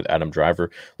Kylo show with Adam Driver?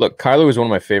 Look, Kylo is one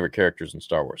of my favorite characters in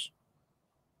Star Wars.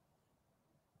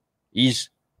 He's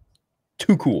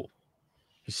too cool.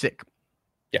 He's sick.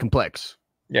 Yeah. Complex.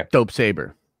 Yeah. Dope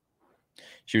saber.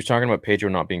 She was talking about Pedro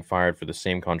not being fired for the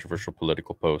same controversial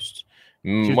political posts.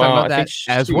 She was talking about that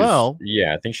as well.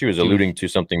 Yeah, I think she was alluding to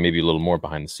something maybe a little more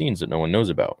behind the scenes that no one knows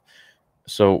about.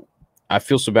 So I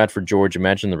feel so bad for George.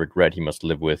 Imagine the regret he must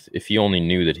live with if he only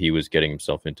knew that he was getting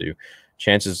himself into.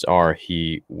 Chances are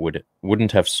he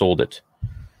wouldn't have sold it.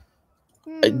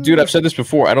 Dude, I've said this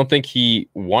before. I don't think he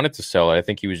wanted to sell it. I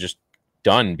think he was just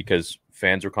done because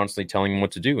fans were constantly telling him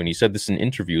what to do. And he said this in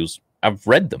interviews. I've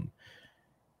read them.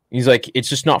 He's like, it's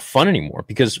just not fun anymore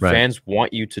because fans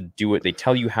want you to do it. They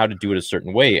tell you how to do it a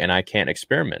certain way, and I can't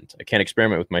experiment. I can't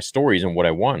experiment with my stories and what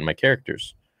I want, my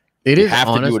characters. You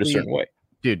have to do it a certain way.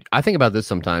 Dude, I think about this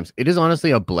sometimes. It is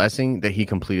honestly a blessing that he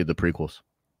completed the prequels.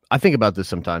 I think about this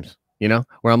sometimes, where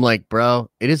I'm like, bro,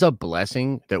 it is a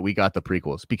blessing that we got the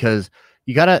prequels because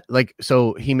you gotta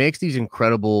so he makes these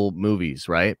incredible movies,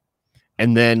 right?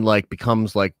 And then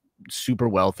becomes super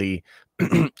wealthy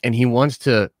and he wants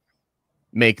to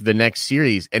make the next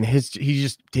series and he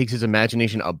just takes his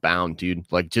imagination abound, dude.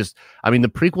 The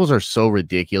prequels are so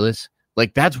ridiculous.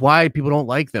 That's why people don't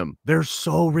like them. They're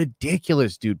so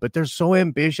ridiculous, dude, but they're so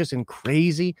ambitious and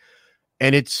crazy.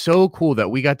 And it's so cool that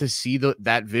we got to see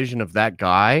that vision of that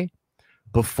guy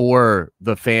before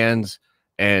the fans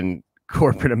and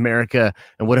corporate America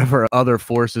and whatever other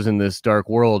forces in this dark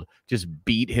world just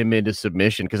beat him into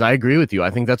submission. Because I agree with you.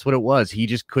 I think that's what it was. He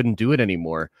just couldn't do it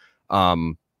anymore.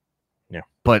 Yeah.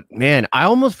 But man, I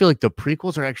almost feel like the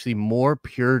prequels are actually more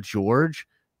pure George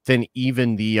than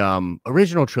even the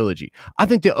original trilogy. I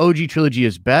think the OG trilogy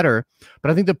is better,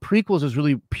 but I think the prequels is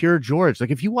really pure George.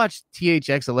 If you watch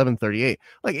THX 1138,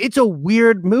 it's a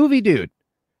weird movie, dude.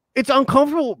 It's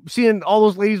uncomfortable seeing all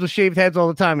those ladies with shaved heads all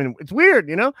the time, and it's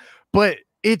weird, but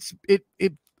it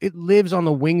lives on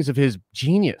the wings of his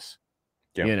genius.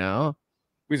 Yeah.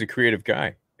 He's a creative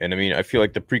guy. And I mean, I feel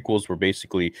like the prequels were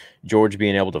basically George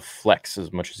being able to flex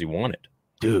as much as he wanted.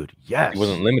 Dude, yes. He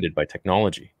wasn't limited by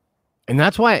technology. And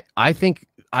that's why I think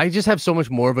I just have so much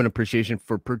more of an appreciation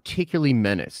for particularly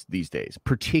Menace these days,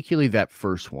 particularly that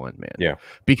first one, man. Yeah.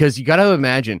 Because you got to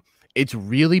imagine it's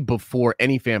really before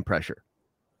any fan pressure.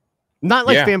 Not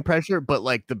fan pressure, but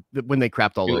when they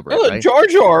crapped all over it, right? Jar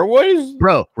Jar, what is...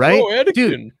 Bro, right? Oh,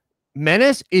 dude,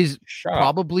 Menace is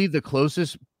probably the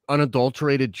closest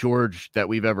unadulterated George that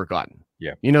we've ever gotten.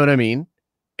 Yeah. You know what I mean?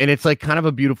 And it's kind of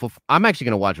a beautiful... I'm actually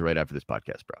going to watch it right after this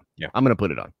podcast, bro. Yeah. I'm going to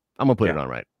put it on. I'm going to put it on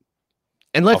right.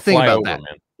 And let's think about that.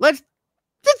 Man. Let's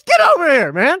get over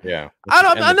here, man. Yeah.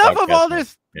 Enough of all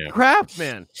this crap,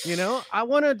 man. I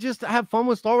want to just have fun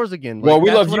with Star Wars again. Well, we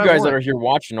love you guys that are here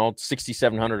watching, all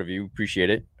 6,700 of you. Appreciate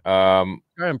it. I'm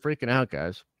freaking out,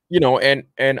 guys.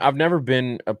 And I've never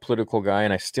been a political guy,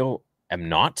 and I still am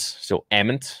not. Still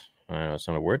amn't. That's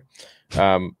not a word.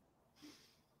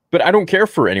 But I don't care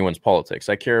for anyone's politics.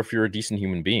 I care if you're a decent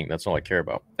human being. That's all I care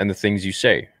about. And the things you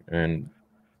say. And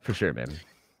for sure, man.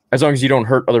 As long as you don't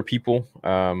hurt other people,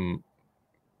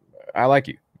 I like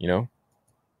you,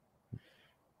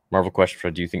 Marvel question for,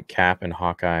 do you think Cap and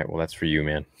Hawkeye, well, that's for you,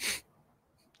 man.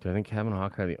 Do I think Cap and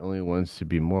Hawkeye are the only ones to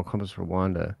be more accomplished for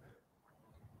Wanda?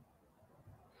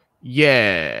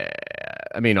 Yeah.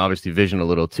 I mean, obviously Vision a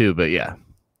little too, but yeah.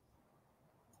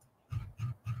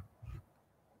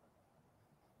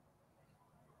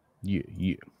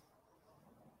 You.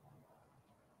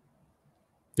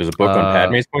 There's a book on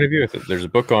Padme's point of view. There's a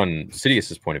book on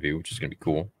Sidious's point of view, which is going to be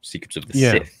cool. Secrets of the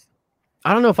Sith.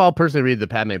 I don't know if I'll personally read the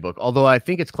Padme book, although I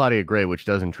think it's Claudia Gray, which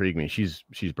does intrigue me. She's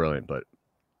brilliant, but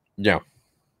yeah.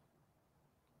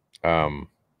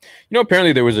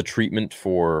 Apparently there was a treatment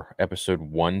for episode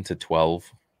 1 to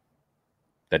 12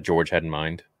 that George had in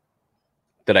mind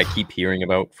that I keep hearing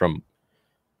about from.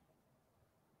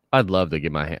 I'd love to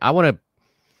get my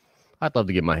I'd love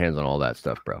to get my hands on all that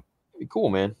stuff, bro. It'd be cool,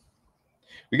 man.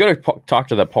 We got to talk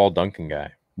to that Paul Duncan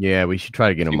guy. Yeah, we should try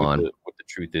to get him on. What the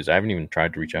truth is. I haven't even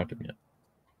tried to reach out to him yet.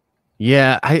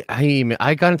 Yeah,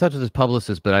 I got in touch with his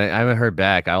publicist, but I haven't heard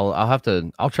back.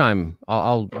 I'll try him.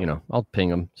 I'll ping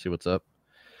him, see what's up.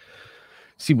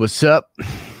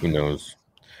 Who knows?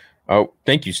 Oh,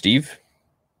 thank you, Steve.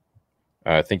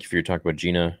 Thank you for your talk about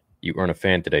Gina. You earn a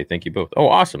fan today. Thank you both. Oh,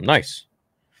 awesome. Nice.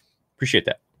 Appreciate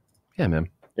that. Yeah, man.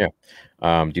 Yeah.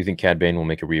 Do you think Cad Bane will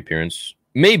make a reappearance?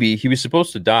 Maybe. He was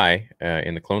supposed to die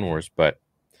in the Clone Wars, but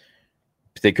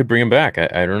they could bring him back.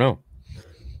 I don't know.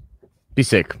 Be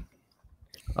sick.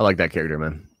 I like that character,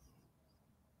 man.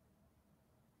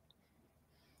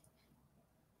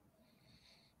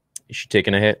 Is she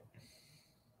taking a hit?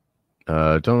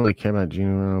 Don't really care about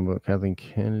Gina, but Kathleen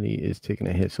Kennedy is taking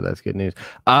a hit, so that's good news.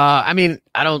 I mean,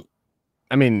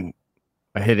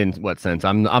 a hit in what sense?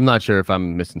 I'm not sure if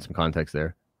I'm missing some context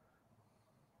there.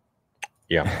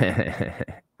 Yeah.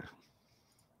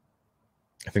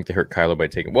 I think they hurt Kylo by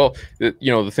taking. Well,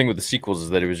 the thing with the sequels is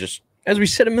that it was just, as we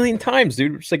said a million times,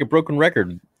 dude, it's like a broken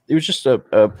record. It was just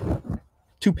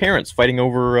two parents fighting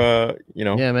over,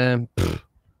 Yeah, man.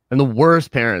 And the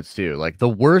worst parents too, like the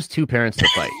worst two parents to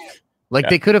fight. Like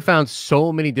they could have found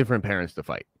so many different parents to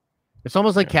fight. It's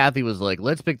almost like Kathy was like,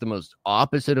 let's pick the most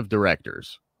opposite of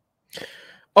directors.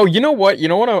 Oh, you know what?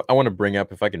 I want to bring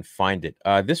up, if I can find it.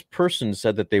 This person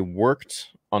said that they worked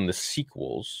on the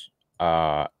sequels,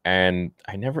 and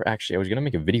I was going to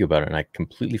make a video about it, and I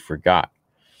completely forgot.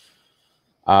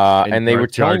 And they were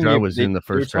telling me was in the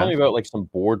first. They were telling me about like some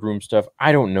boardroom stuff.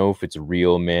 I don't know if it's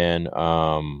real, man.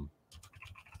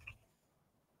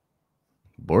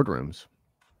 Boardroom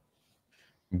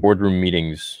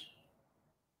meetings.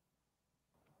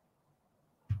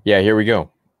 Yeah, here we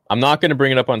go. I'm not going to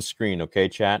bring it up on screen, okay,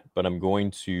 chat, but I'm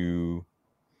going to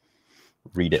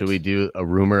read it. Should we do a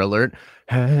rumor alert?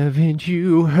 Haven't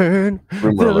you heard?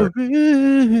 Rumor alert.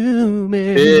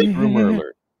 Big rumor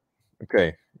alert.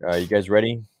 Okay, you guys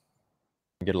ready?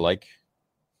 Get a like.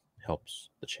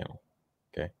 Helps the channel.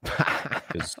 Okay,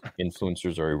 because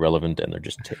influencers are irrelevant and they're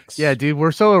just ticks. Yeah, dude,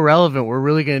 we're so irrelevant. We're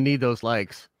really gonna need those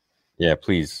likes. Yeah,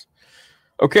 please.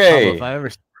 Okay. If I ever.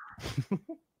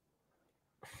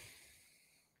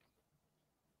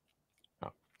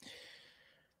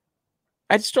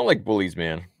 I just don't like bullies,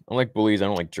 man. I don't like bullies. I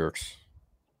don't like jerks.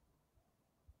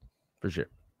 For sure.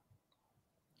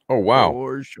 Oh wow!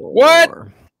 For sure. What?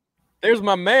 There's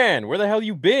my man. Where the hell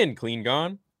you been, Clean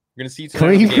Gone? You're gonna see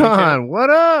Clean Gone. What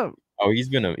up? Oh, he's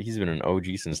been an OG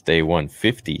since day one.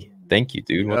 50. Thank you,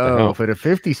 dude. What the hell? For the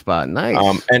 50 spot. Nice.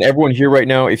 And everyone here right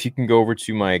now, if you can go over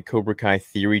to my Cobra Kai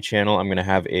Theory channel, I'm gonna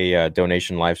have a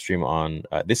donation live stream on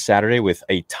this Saturday with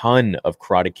a ton of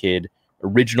Karate Kid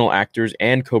original actors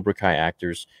and Cobra Kai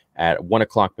actors at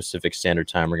 1:00 Pacific Standard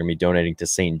Time. We're gonna be donating to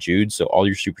St. Jude, so all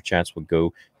your super chats will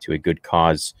go to a good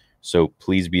cause. So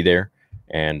please be there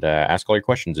and ask all your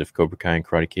questions if Cobra Kai and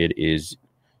Karate Kid is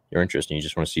your interest, and you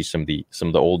just want to see some of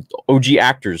the old OG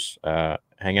actors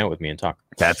hang out with me and talk.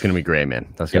 That's gonna be great,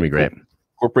 man. That's gonna be great.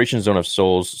 Corporations don't have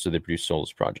souls, so they produce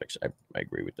soulless projects. I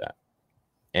agree with that.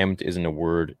 Amt isn't a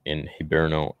word in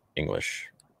Hiberno English.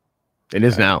 It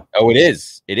is now. Oh, it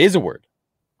is. It is a word.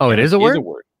 Oh, it is a word? It is a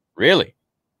word. Really?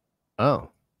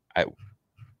 Oh. I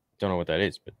don't know what that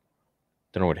is, but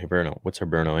don't know what Hiberno. What's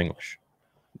Hiberno English?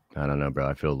 I don't know, bro.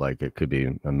 I feel like it could be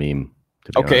a meme.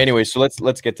 Okay, honest. Anyway, so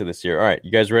let's get to this here. All right,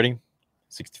 you guys ready?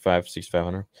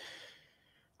 6,500.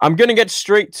 I'm gonna get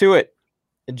straight to it.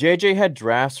 JJ had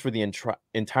drafts for the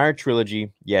entire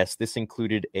trilogy. Yes, this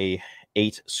included a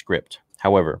 8 script.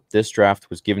 However, this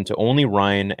draft was given to only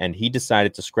Ryan, and he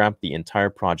decided to scrap the entire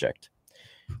project.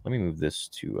 Let me move this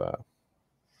to...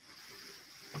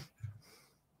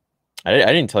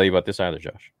 I didn't tell you about this either,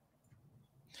 Josh.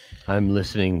 I'm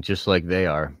listening just like they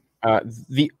are.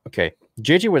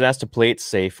 JJ was asked to play it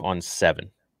safe on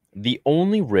 7. The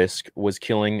only risk was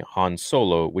killing Han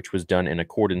Solo, which was done in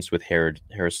accordance with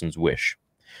Harrison's wish.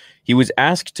 He was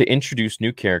asked to introduce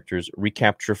new characters,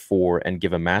 recapture 4, and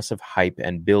give a massive hype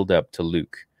and build up to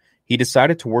Luke. He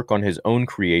decided to work on his own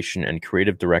creation, and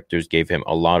creative directors gave him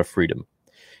a lot of freedom.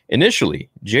 Initially,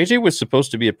 JJ was supposed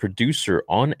to be a producer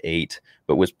on 8,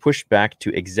 but was pushed back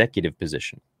to executive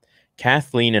position.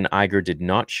 Kathleen and Iger did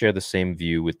not share the same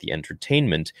view with the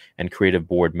entertainment and creative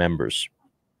board members.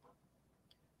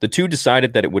 The two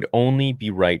decided that it would only be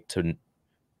right to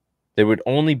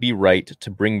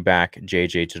bring back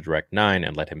JJ to direct 9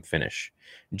 and let him finish.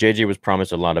 JJ was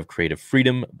promised a lot of creative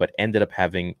freedom, but ended up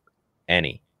having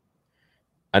any.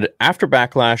 And after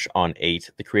backlash on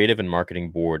 8, the creative and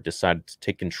marketing board decided to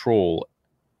take control.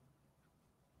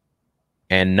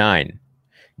 And 9.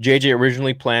 JJ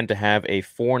originally planned to have a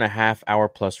 4.5-hour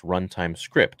plus runtime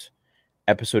script.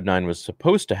 Episode 9 was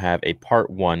supposed to have a Part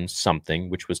 1 something,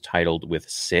 which was titled with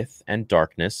Sith and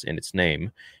Darkness in its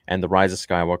name, and The Rise of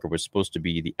Skywalker was supposed to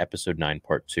be the Episode 9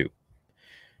 Part 2.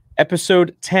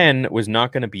 Episode 10 was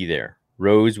not going to be there.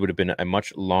 Rose would have been a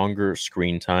much longer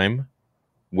screen time.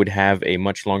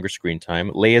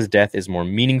 Leia's death is more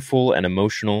meaningful and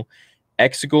emotional.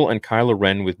 Exegol and Kylo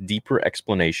Ren with deeper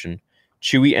explanation.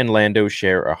 Chewie and Lando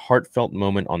share a heartfelt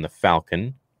moment on the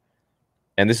Falcon.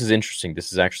 And this is interesting.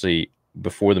 This is actually,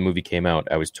 before the movie came out,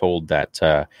 I was told that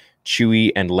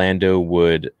Chewie and Lando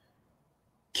would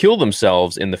kill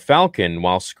themselves in the Falcon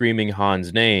while screaming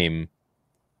Han's name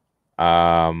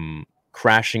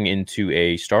crashing into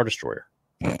a Star Destroyer.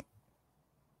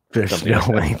 There's no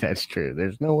way that's true.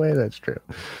 There's no way that's true.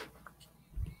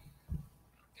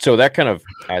 So that kind of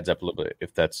adds up a little bit.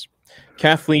 If that's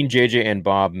Kathleen, JJ, and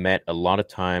Bob met a lot of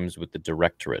times with the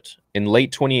directorate. In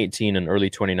late 2018 and early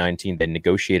 2019, they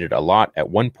negotiated a lot. At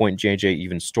one point, JJ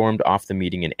even stormed off the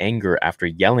meeting in anger after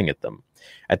yelling at them.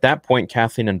 At that point,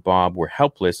 Kathleen and Bob were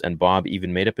helpless, and Bob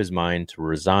even made up his mind to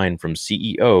resign from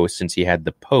CEO since he had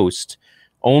the post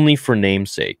only for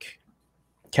namesake.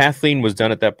 Kathleen was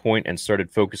done at that point and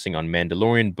started focusing on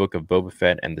Mandalorian, Book of Boba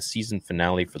Fett, and the season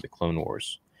finale for the Clone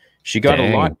Wars. She got a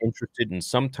lot interested and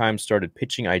sometimes started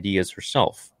pitching ideas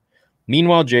herself.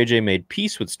 Meanwhile, JJ made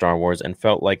peace with Star Wars and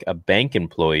felt like a bank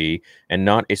employee and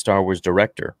not a Star Wars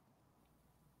director.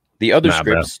 The other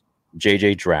scripts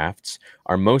JJ drafts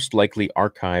are most likely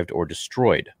archived or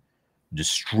destroyed.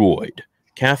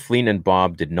 Kathleen and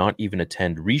Bob did not even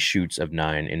attend reshoots of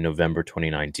 9 in November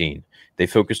 2019. They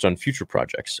focused on future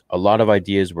projects. A lot of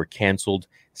ideas were canceled,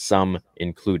 some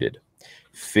included.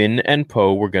 Finn and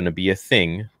Poe were going to be a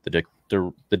thing.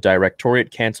 The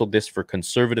directorate canceled this for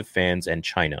conservative fans and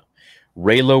China.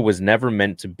 Reylo was never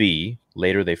meant to be.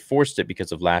 Later, they forced it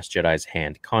because of Last Jedi's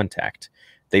hand contact.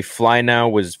 They Fly Now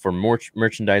was for more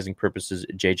merchandising purposes.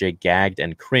 JJ gagged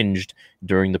and cringed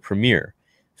during the premiere.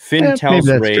 Finn tells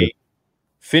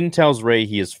Rey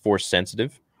he is force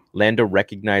sensitive. Lando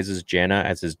recognizes Jannah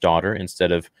as his daughter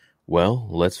instead of, well,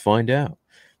 let's find out.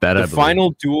 The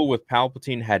final duel with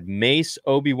Palpatine had Mace,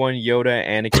 Obi-Wan, Yoda,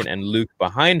 Anakin, and Luke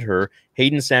behind her.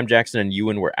 Hayden, Sam Jackson, and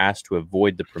Ewan were asked to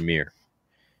avoid the premiere.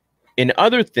 In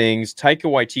other things, Taika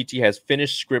Waititi has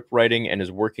finished script writing and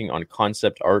is working on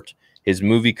concept art. His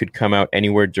movie could come out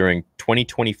anywhere during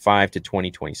 2025 to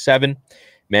 2027.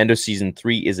 Mando Season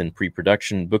 3 is in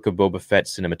pre-production. Book of Boba Fett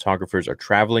cinematographers are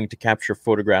traveling to capture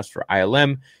photographs for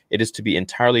ILM. It is to be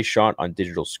entirely shot on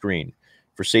digital screen.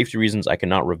 For safety reasons, I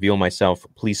cannot reveal myself.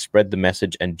 Please spread the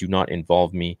message and do not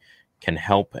involve me. Can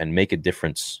help and make a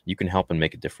difference. You can help and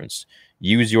make a difference.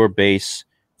 Use your base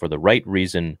for the right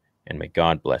reason, and may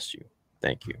God bless you.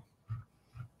 Thank you.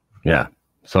 Yeah.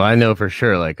 So I know for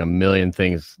sure, like, a million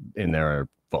things in there are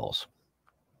false.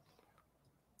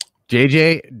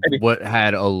 JJ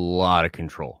had a lot of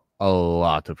control. A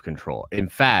lot of control. In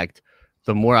fact,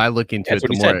 the more I look into it,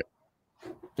 the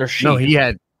more... No, he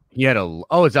had a...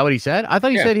 Oh, is that what he said? I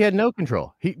thought he said he had no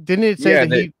control. He didn't it say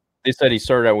that he... They said he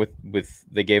started out with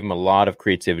they gave him a lot of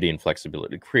creativity and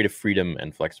flexibility, creative freedom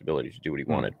and flexibility to do what he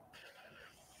wanted.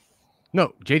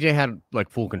 No, JJ had like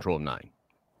full control of 9.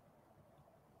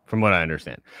 From what I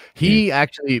understand. He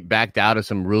actually backed out of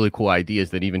some really cool ideas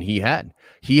that even he had.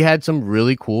 He had some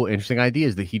really cool, interesting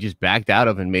ideas that he just backed out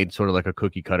of and made sort of like a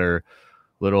cookie cutter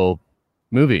little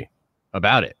movie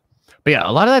about it. But yeah,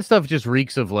 a lot of that stuff just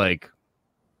reeks of like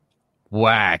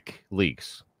whack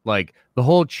leaks. Like the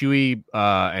whole Chewie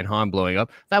and Han blowing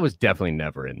up, that was definitely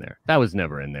never in there. That was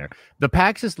never in there. The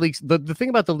Paxis leaks, the thing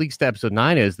about the leaks to episode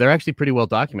 9 is they're actually pretty well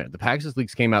documented. The Paxis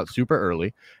leaks came out super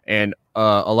early, and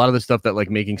a lot of the stuff that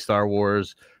like making Star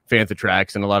Wars, Fantha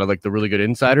Tracks, and a lot of like the really good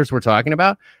insiders we're talking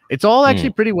about, it's all actually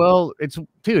pretty well.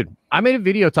 Dude, I made a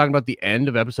video talking about the end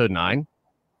of episode 9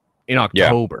 in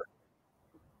October.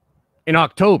 Yeah. In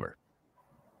October.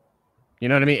 You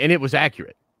know what I mean? And it was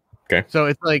accurate. Okay. So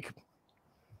it's like,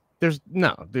 there's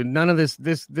no, dude, none of this,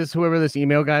 whoever this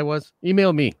email guy was,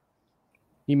 email me.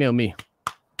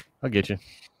 I'll get you.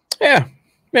 Yeah.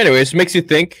 Anyways, it makes you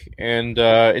think, and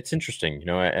it's interesting. You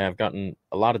know, I've gotten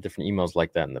a lot of different emails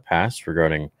like that in the past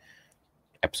regarding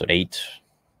episode 8,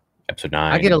 episode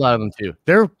 9. I get a lot of them too.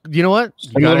 You know what?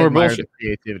 You gotta admire the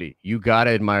creativity. You gotta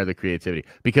admire the creativity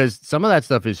because some of that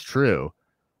stuff is true,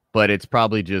 but it's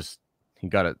probably just he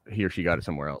or she got it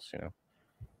somewhere else. You know.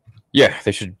 Yeah,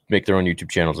 they should make their own YouTube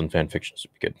channels and fan fictions.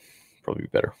 It'd be good. Probably be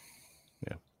better.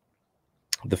 Yeah.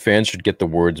 The fans should get the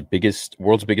world's biggest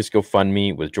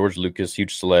GoFundMe with George Lucas,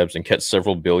 huge celebs, and get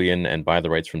several billion and buy the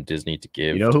rights from Disney to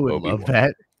give. You know who would love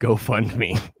that?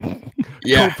 GoFundMe.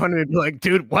 Yeah. GoFundMe would be like,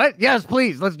 dude, what? Yes,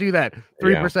 please. Let's do that.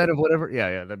 3% of whatever.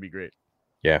 Yeah, that'd be great.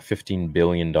 Yeah, $15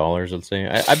 billion, let's say.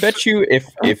 I bet you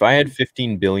if I had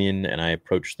 $15 billion and I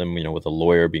approached them, you know, with a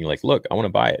lawyer being like, look, I want to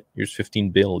buy it. Here's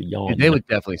 $15 billion. They would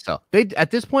definitely sell.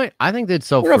 At this point, I think they'd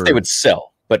sell I don't know if they would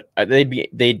sell, but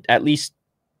they'd at least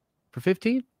for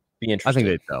 15 be interested. I think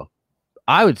they'd sell.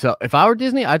 I would sell. If I were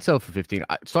Disney, I'd sell for 15.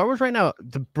 Star Wars right now,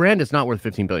 the brand is not worth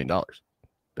 $15 billion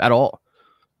at all.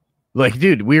 Like,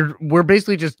 dude, we've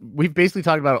basically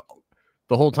talked about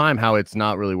the whole time how it's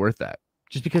not really worth that.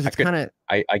 Just because it's kind of,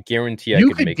 I guarantee I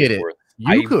could make it worth.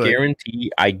 I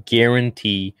guarantee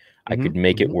I could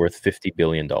make it worth $50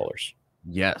 billion.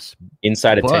 Yes,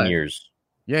 inside of 10 years.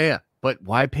 Yeah. But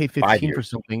why pay 15 for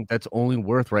something that's only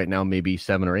worth right now maybe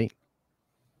 7 or 8?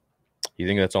 You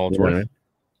think that's all it's worth?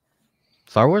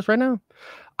 Star Wars right now?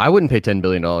 I wouldn't pay $10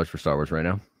 billion for Star Wars right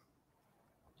now.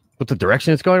 With the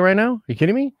direction it's going right now? Are you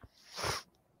kidding me?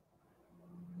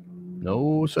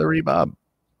 No, sorry, Bob.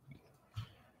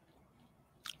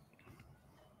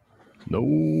 No,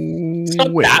 it's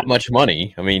not that much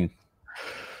money. I mean,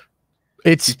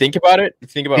 you think about it. You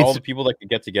think about all the people that could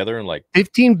get together and like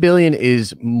 15 billion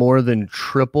is more than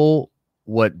triple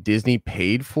what Disney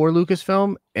paid for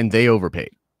Lucasfilm, and they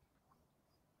overpaid.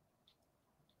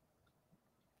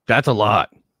 That's a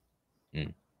lot.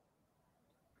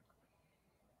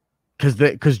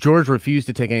 Because George refused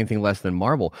to take anything less than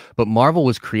Marvel, but Marvel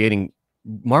was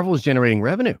generating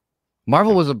revenue.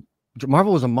 Marvel was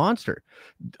a monster.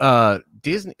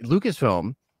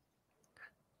 Lucasfilm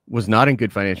was not in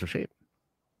good financial shape.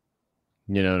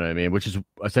 You know what I mean? Which is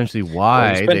essentially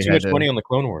why they spent too much money on the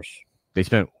Clone Wars. They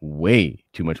spent way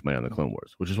too much money on the Clone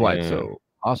Wars, which is why it's so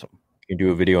awesome. You can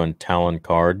do a video on Talon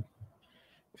Card.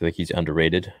 I feel like he's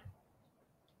underrated.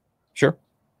 Sure.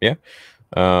 Yeah.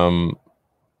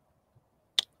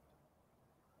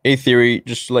 A Theory,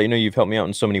 just to let you know, you've helped me out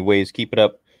in so many ways. Keep it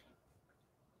up.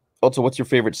 Also, what's your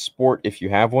favorite sport if you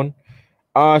have one?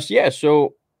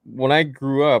 So when I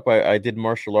grew up, I did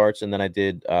martial arts and then I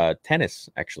did tennis,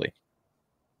 actually.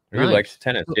 I really liked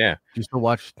tennis, yeah. Do you still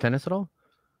watch tennis at all?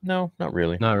 No, not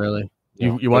really. Not really.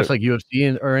 No. You watch like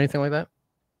UFC or anything like that?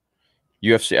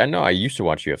 UFC, I know I used to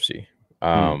watch UFC,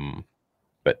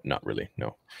 but not really,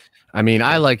 no. I mean,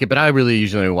 I like it, but I really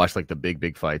usually watch like the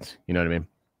big fights. You know what I mean?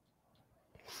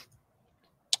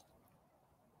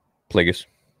 Plagueis,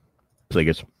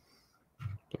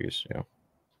 yeah.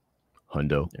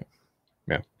 Hundo.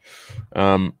 Yeah.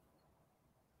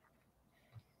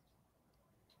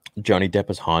 Johnny Depp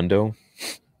as Hondo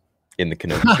in the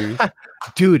Kenobi series.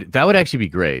 Dude, that would actually be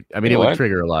great. I mean, it would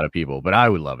trigger a lot of people, but I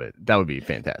would love it. That would be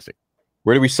fantastic.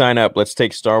 Where do we sign up? Let's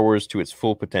take Star Wars to its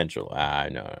full potential.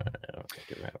 No.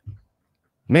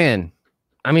 Man,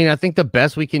 I mean, I think the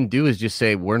best we can do is just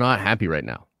say we're not happy right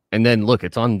now. And then, look,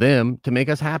 it's on them to make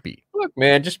us happy. Look,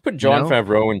 man, just put Jon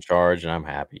Favreau in charge and I'm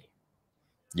happy.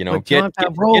 You know, get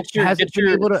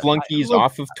your flunkies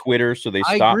off of Twitter so they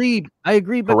stop I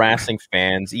agree, but harassing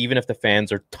fans, even if the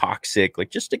fans are toxic.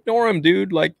 Like, just ignore them,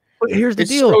 dude. Like, but here's the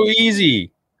deal. So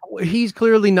easy. He's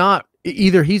clearly not.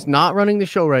 Either he's not running the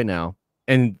show right now,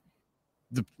 and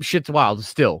the shit's wild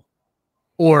still,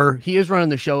 or he is running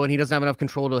the show and he doesn't have enough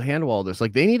control to handle all this.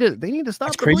 Like, they need to stop.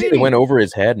 It's crazy they went over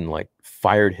his head and like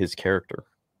fired his character.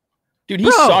 Dude, he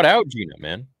sought out Gina,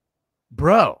 man.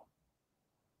 Bro,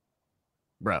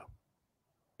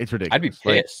 it's ridiculous. I'd be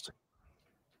pissed.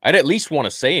 I'd at least want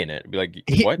to say in it, be like,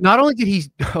 what? Not only did he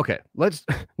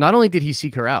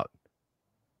seek her out,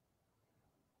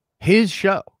 his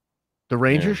show, the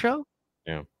Ranger show,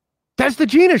 that's the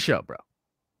Gina show, bro.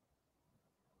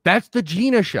 That's the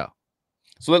Gina show.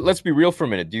 So let's be real for a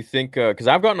minute. Do you think? Because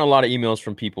I've gotten a lot of emails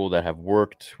from people that have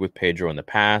worked with Pedro in the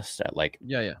past at like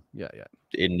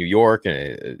in New York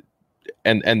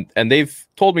and they've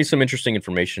told me some interesting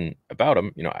information about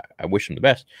him. You know, I wish him the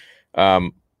best.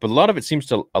 But a lot of it seems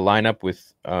to align up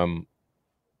with some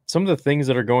of the things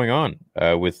that are going on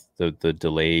with the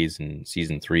delays in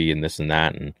season 3 and this and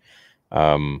that.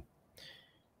 And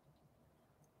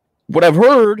what I've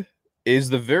heard is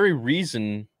the very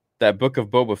reason that Book of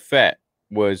Boba Fett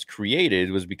was created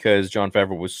was because Jon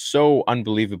Favreau was so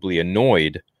unbelievably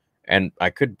annoyed. And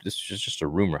this is just a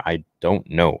rumor. I don't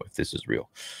know if this is real.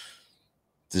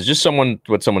 This is just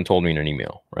what someone told me in an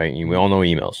email, right? And we all know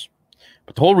emails.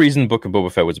 But the whole reason Book of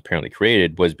Boba Fett was apparently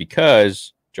created was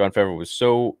because Jon Favreau was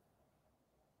so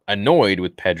annoyed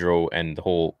with Pedro and the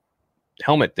whole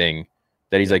helmet thing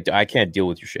that he's like, I can't deal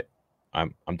with your shit.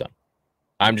 I'm done.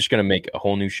 I'm just going to make a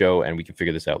whole new show and we can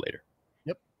figure this out later.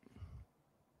 Yep.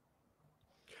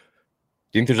 Do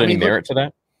you think there's any merit to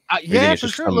that? Yeah, for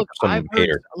sure. Look,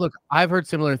 I've heard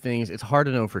similar things. It's hard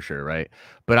to know for sure, right?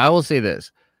 But I will say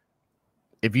this.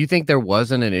 If you think there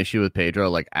wasn't an issue with Pedro,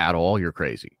 like at all, you're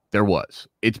crazy. There was.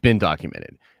 It's been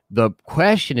documented. The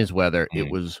question is whether it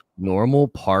was normal,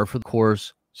 par for the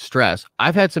course stress.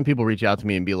 I've had some people reach out to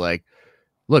me and be like,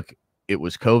 look, it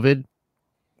was COVID.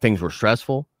 Things were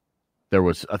stressful. There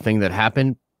was a thing that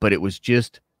happened, but it was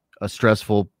just a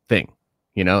stressful thing.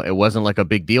 You know, it wasn't like a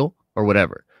big deal or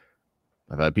whatever.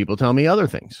 I've had people tell me other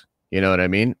things. You know what I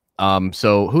mean?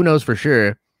 So who knows for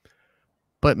sure?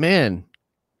 But man,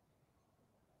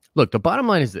 look, the bottom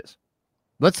line is this.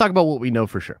 Let's talk about what we know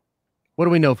for sure. What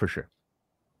do we know for sure?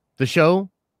 The show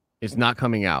is not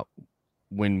coming out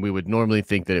when we would normally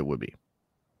think that it would be.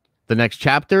 The next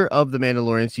chapter of The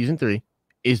Mandalorian Season 3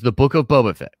 is the Book of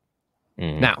Boba Fett.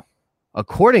 Now,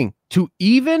 according to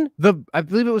I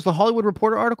believe it was the Hollywood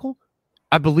Reporter article,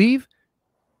 that's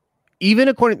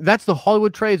the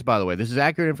Hollywood Trades, by the way. This is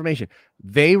accurate information.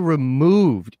 They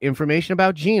removed information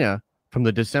about Gina from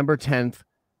the December 10th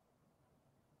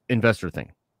investor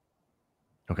thing.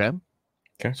 Okay.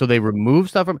 So they removed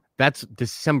stuff that's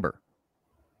December.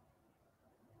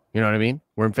 You know what I mean?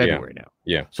 We're in February now.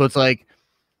 Yeah. So it's like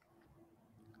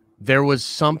there was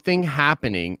something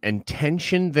happening and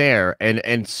tension there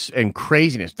and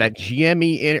craziness. That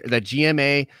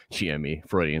GMA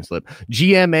Freudian slip,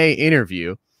 GMA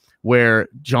interview where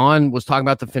John was talking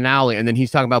about the finale and then he's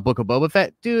talking about Book of Boba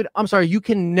Fett. Dude, I'm sorry. You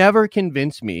can never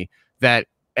convince me that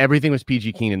everything was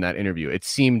PG Keen in that interview.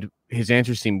 His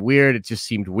answers seemed weird. It just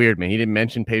seemed weird, man. He didn't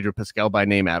mention Pedro Pascal by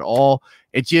name at all.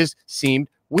 It just seemed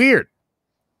weird.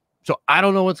 So I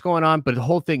don't know what's going on, but the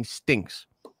whole thing stinks.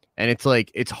 And it's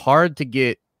like, it's hard to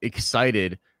get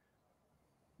excited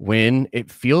when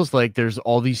it feels like there's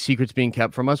all these secrets being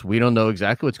kept from us. We don't know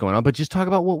exactly what's going on, but just talk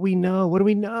about what we know. What do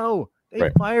we know? They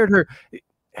fired her.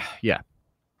 Yeah.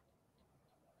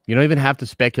 You don't even have to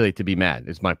speculate to be mad,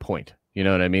 is my point. You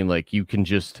know what I mean? Like, you can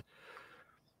just...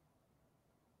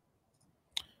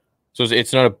 So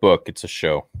it's not a book, it's a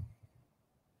show.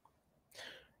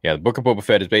 Yeah, the Book of Boba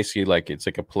Fett is basically it's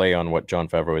like a play on what Jon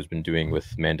Favreau has been doing with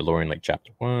Mandalorian, like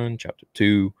chapter 1, chapter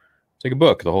 2. It's like a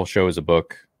book. The whole show is a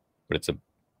book, but it's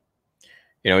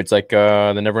it's like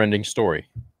the never-ending story.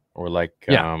 Or like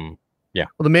Well,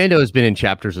 the Mando has been in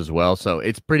chapters as well, so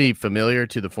it's pretty familiar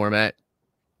to the format.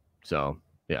 So,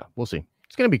 yeah, we'll see.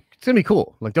 It's gonna be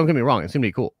cool. Like, don't get me wrong, it's gonna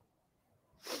be cool.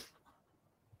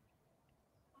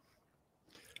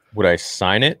 Would I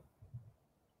sign it?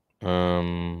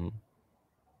 Probably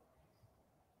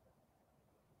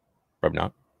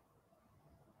not.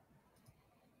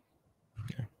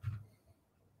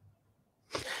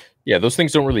 Yeah, those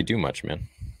things don't really do much, man.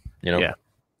 You know. Yeah.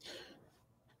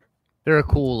 They're a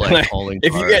cool calling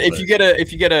if you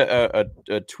get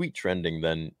a tweet trending,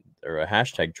 then or a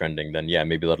hashtag trending, then yeah,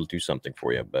 maybe that'll do something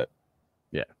for you. But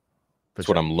yeah, that's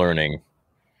what I'm learning.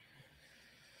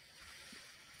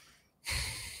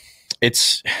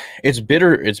 It's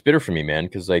bitter. It's bitter for me, man,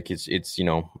 because it's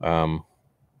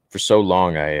for so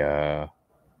long I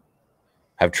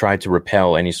have tried to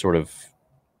repel any sort of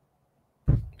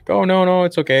no,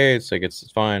 it's okay. It's like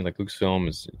it's fine. Like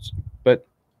Lucasfilm but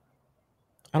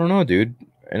I don't know, dude,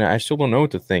 and I still don't know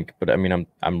what to think. But I mean,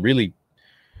 I'm really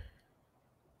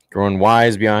growing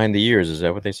wise behind the years. Is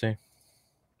that what they say?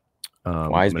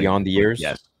 Wise beyond the years.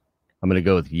 Yes, I'm gonna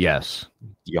go with yes.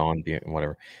 Beyond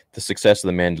whatever. The success of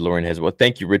the Mandalorian has. Well,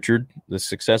 thank you, Richard. The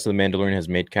success of the Mandalorian has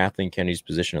made Kathleen Kennedy's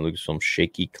position at Lucasfilm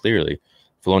shaky. Clearly,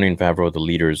 Filoni and Favreau, the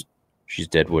leaders, she's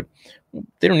deadwood.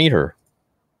 They don't need her.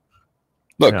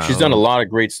 Look, she's done a lot of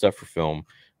great stuff for film,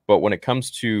 but when it comes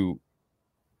to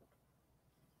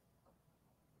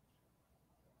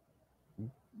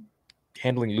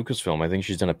handling Lucasfilm, I think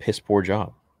she's done a piss poor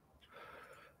job.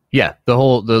 Yeah,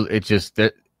 it's just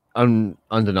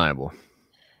undeniable.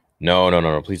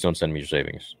 No. Please don't send me your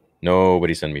savings.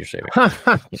 Nobody send me your savings.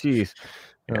 Jeez.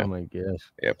 Yeah. Oh my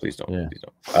gosh. Yeah, please don't. Yeah. Please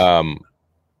don't.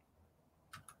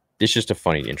 It's just a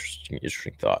funny,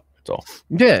 interesting thought. That's all.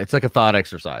 Yeah, it's like a thought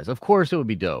exercise. Of course, it would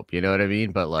be dope. You know what I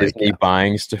mean? But like Disney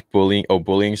buying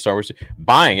bullying Star Wars.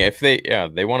 Buying if they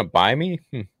want to buy me.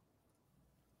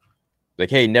 Like,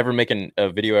 hey, never making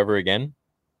a video ever again.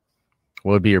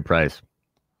 What would be your price?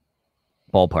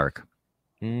 Ballpark.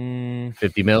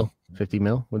 50 mil. 50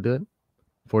 mil would do it.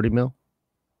 40 mil.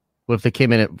 What if they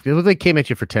came at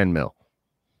you for 10 mil?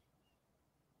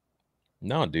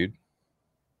 No, dude.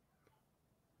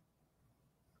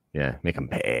 Yeah, make them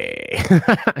pay.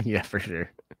 Yeah, for sure.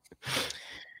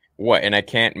 What? And I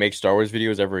can't make Star Wars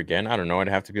videos ever again? I don't know. I'd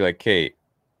have to be like, hey,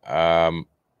 I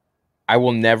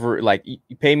will never,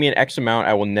 you pay me an X amount.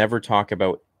 I will never talk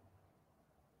about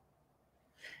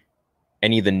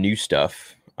any of the new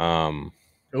stuff. Oh,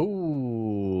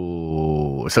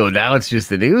 so now it's just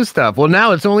the new stuff. Well,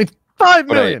 now it's only 5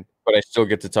 million. But I still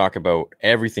get to talk about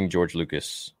everything George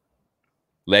Lucas.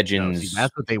 Legends. No, see,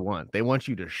 that's what they want. They want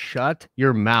you to shut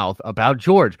your mouth about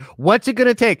George. What's it going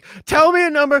to take? Tell me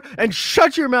a number and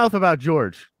shut your mouth about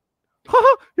George.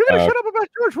 You're going to shut up about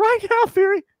George right now,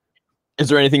 Fury. Is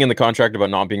there anything in the contract about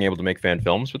not being able to make fan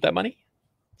films with that money?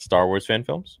 Star Wars fan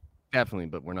films? Definitely,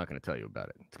 but we're not going to tell you about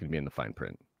it. It's going to be in the fine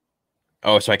print.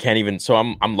 Oh, so I can't even. So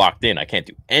I'm locked in. I can't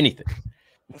do anything.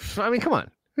 I mean, come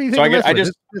on. So I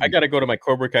got to go to my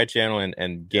Cobra Kai channel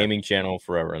and gaming channel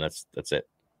forever, and that's it.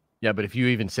 Yeah, but if you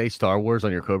even say Star Wars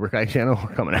on your Cobra Kai channel,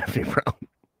 we're coming after you, bro.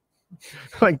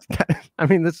 I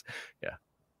mean, this. Yeah.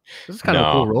 This is kind of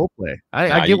a cool role play.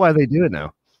 I get why they do it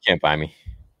now. Can't buy me.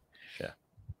 Yeah.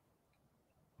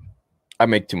 I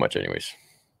make too much anyways.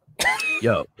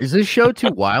 Yo, is this show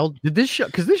too wild?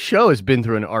 Because this show has been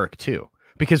through an arc too.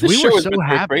 Because we were so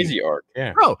happy. Crazy arc,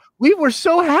 yeah. Bro, we were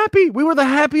so happy. We were the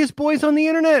happiest boys on the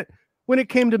internet when it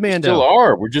came to Mando. We still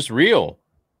are. We're just real.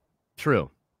 True.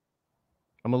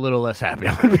 I'm a little less happy.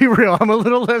 I'm gonna be real. I'm a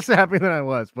little less happy than I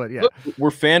was, but yeah. Look,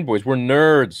 we're fanboys. We're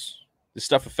nerds. This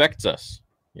stuff affects us.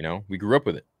 You know, we grew up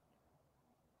with it.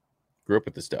 Grew up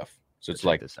with this stuff. So it's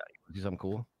like this out. Do something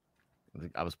cool.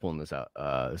 I was pulling this out.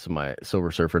 This is my Silver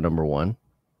Surfer #1.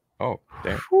 Oh,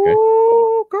 damn. Okay.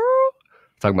 Ooh, girl.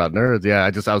 Talking about nerds. Yeah, I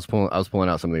was pulling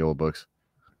out some of the old books.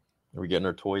 Are we getting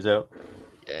our toys out?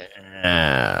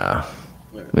 Yeah.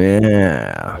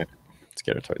 Yeah. Okay. Let's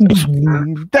get our toys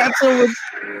out. That's what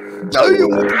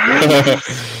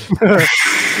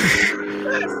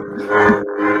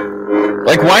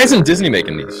like, why isn't Disney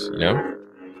making these? You know?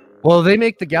 Well, they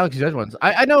make the Galaxy's Edge ones.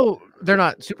 I know they're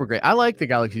not super great. I like the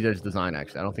Galaxy's Edge design,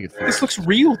 actually. I don't think it's... This looks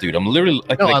real, dude. I'm literally...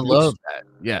 No, I love that.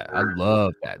 Yeah, I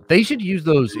love that. They should use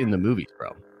those in the movies,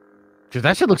 bro. Because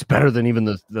that shit looks better than even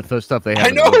the stuff they have.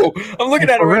 I know! I'm looking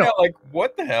at it right now like,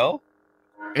 what the hell?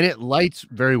 And it lights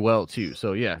very well, too.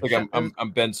 So, yeah. Like,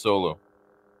 I'm Ben Solo.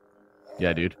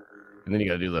 Yeah, dude. And then you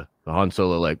got to do the Han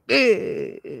Solo, like...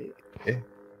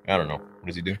 I don't know. What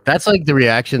does he do? That's like the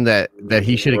reaction that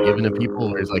he should have given to people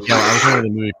where he's like, yo, I was in the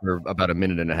movie for about a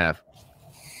minute and a half.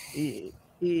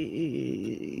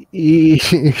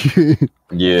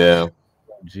 Yeah.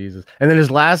 Jesus. And then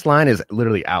his last line is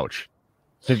literally ouch.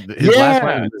 His last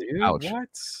line is dude, ouch. What?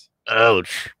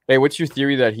 Ouch. Hey, what's your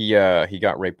theory that he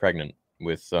got Ray pregnant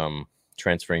with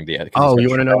transferring the... Oh, you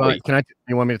want to know about...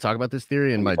 You want me to talk about this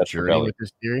theory and my journey with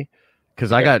this theory?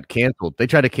 Because I got canceled. They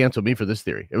tried to cancel me for this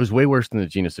theory. It was way worse than the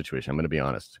Gina situation. I'm going to be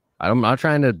honest. I'm not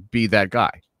trying to be that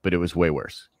guy, but it was way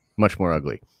worse. Much more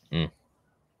ugly. Mm.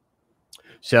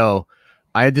 So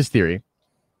I had this theory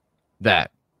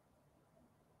that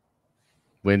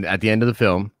when at the end of the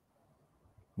film,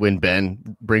 when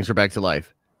Ben brings her back to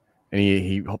life and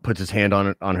he puts his hand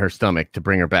on her stomach to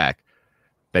bring her back,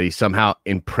 that he somehow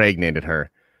impregnated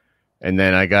her. And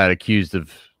then I got accused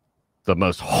of the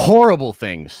most horrible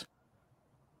things.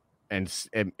 And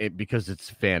it because it's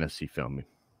fantasy filming.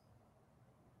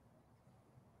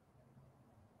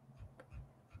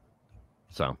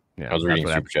 So yeah, I was reading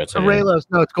super chats. The Raylos,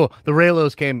 no, it's cool. The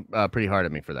Raylos came pretty hard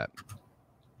at me for that.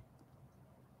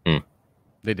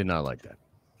 They did not like that.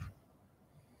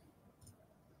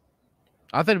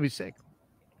 I thought it'd be sick.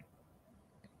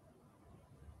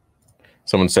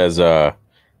 Someone says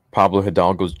Pablo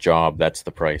Hidalgo's job, that's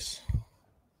the price.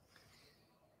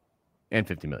 And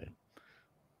 $50 million.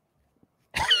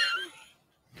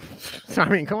 I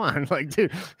mean, come on, like,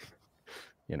 dude,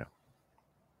 you know.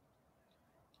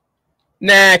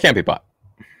 Nah, can't be bought.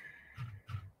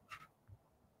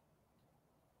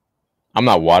 I'm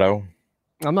not Watto.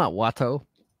 I'm not Watto.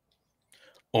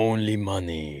 Only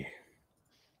money.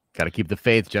 Got to keep the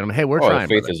faith, gentlemen. Hey, we're trying.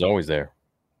 The faith is always there.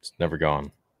 It's never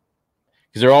gone.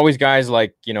 Because there are always guys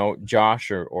like, you know,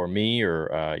 Josh or me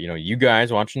or, you know, you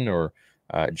guys watching or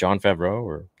Jon Favreau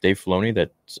or Dave Filoni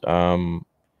that,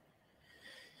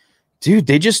 dude,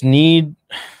 they just need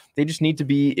to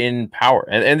be in power.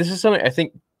 And this is something I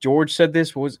think George said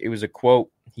this it was a quote.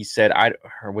 He said,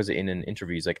 or was it in an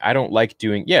interview? He's like, I don't like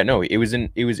doing, it was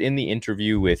in the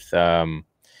interview with, you know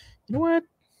what?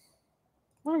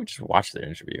 Why don't we just watch the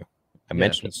interview? I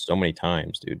mentioned it so many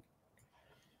times, dude.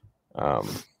 Let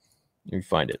me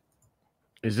find it.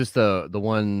 Is this the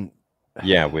one?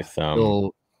 Yeah, with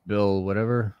Bill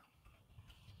whatever.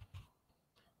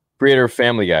 Creator of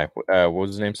Family Guy. What was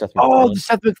his name? Seth MacFarlane. Oh, the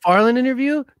Seth MacFarlane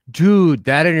interview? Dude,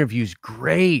 that interview's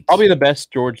great. Probably the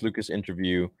best George Lucas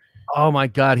interview. Oh my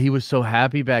God, he was so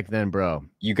happy back then, bro.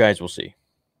 You guys will see.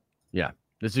 Yeah,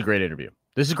 this is a great interview.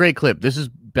 This is a great clip. This is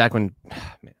back when...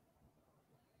 man.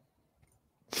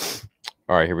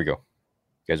 All right, here we go.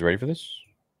 You guys ready for this?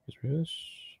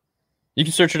 You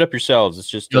can search it up yourselves. It's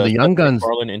just the Young Guns.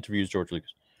 MacFarlane interviews George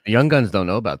Lucas. The Young Guns don't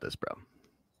know about this, bro.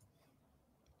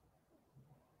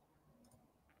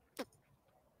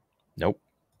 Nope.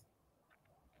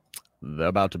 They're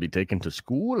about to be taken to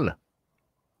school.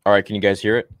 All right, can you guys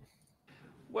hear it?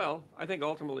 Well, I think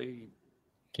ultimately,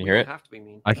 can you hear it? Have to be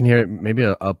mean. I can hear it, maybe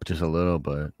up just a little,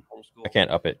 but I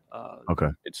can't up it. Okay,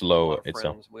 it's low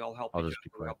itself. We all help each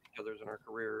other in our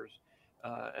careers,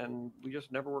 and we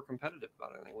just never were competitive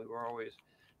about anything. We were always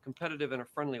competitive in a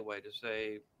friendly way to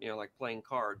say, like playing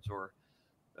cards or,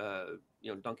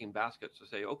 dunking baskets to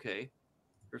say, okay,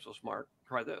 you're so smart,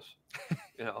 try this,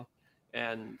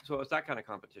 And so it's that kind of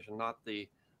competition, not the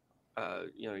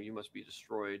you must be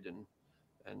destroyed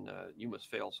and you must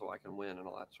fail so I can win and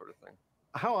all that sort of thing.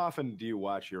 How often do you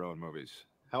watch your own movies?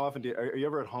 How often are you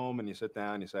ever at home and you sit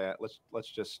down and you say, let's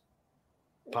just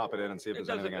pop it in and see if there's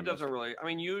anything? It doesn't really. I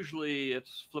mean, usually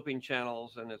it's flipping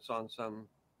channels and it's on some,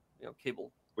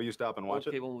 cable. Will you stop and watch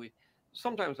it? Cable movie.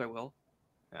 Sometimes I will.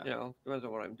 Yeah. Depends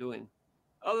on what I'm doing.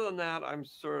 Other than that, I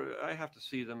have to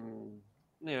see them,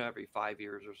 every 5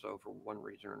 years or so for one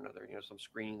reason or another. Some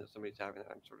screening that somebody's having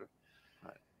that I'm sort of.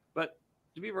 Right. But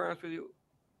to be very honest with you,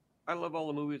 I love all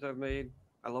the movies I've made.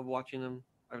 I love watching them.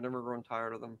 I've never grown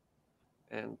tired of them,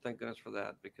 and thank goodness for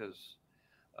that, because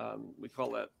we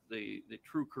call that the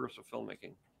true curse of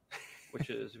filmmaking, which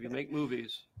is if you make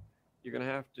movies, you're going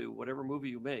to have to, whatever movie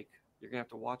you make, you're going to have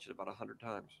to watch it about 100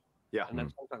 times. Yeah.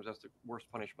 And sometimes that's the worst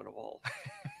punishment of all.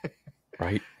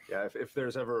 Right. Yeah. If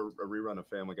there's ever a rerun of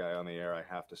Family Guy on the air, I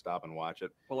have to stop and watch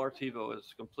it. Well, our TiVo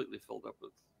is completely filled up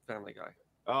with Family Guy.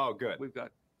 Oh, good. We've got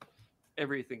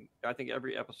everything. I think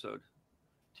every episode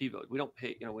TiVo. We don't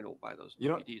pay. We don't buy those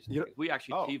DVDs. We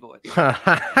actually TiVo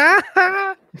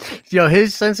it. Yo,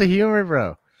 his sense of humor,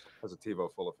 bro. There's a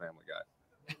TiVo full of Family Guy.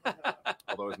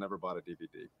 Although he's never bought a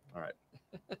DVD. All right.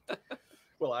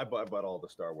 Well, I bought all the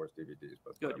Star Wars DVDs,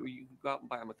 but good. You go out and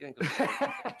buy them again.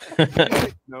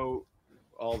 Know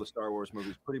all the Star Wars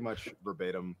movies pretty much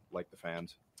verbatim, like the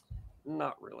fans.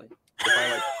 Not really. If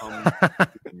I hum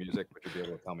the music, would you be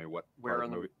able to tell me where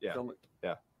in the movie? Yeah. Film?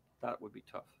 Yeah. That would be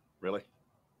tough. Really?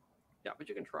 Yeah, but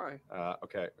you can try.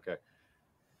 Okay.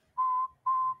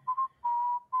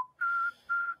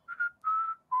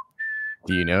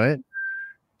 Do you know it?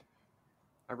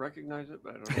 I recognize it,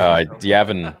 but I don't know. Do you have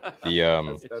the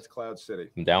that's Cloud City.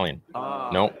 medallion?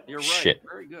 No. You're right. Shit.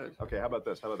 Very good. Okay, how about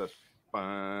this? That's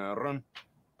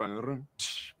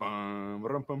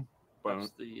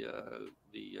the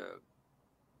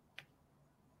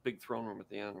big throne room at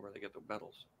the end where they get the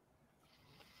medals.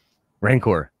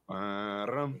 Rancor. All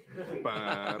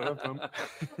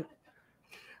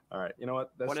right, you know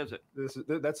what? What is it?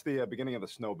 That's the beginning of the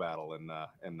snow battle in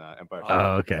Empire.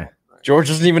 Oh, okay. George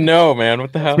doesn't even know, man.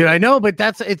 What the hell? Dude, I know, but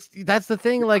that's the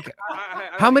thing. Like,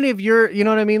 how many of your, you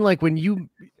know what I mean? Like when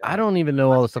I don't even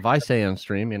know all the stuff I say on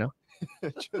stream,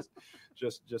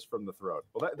 just from the throat.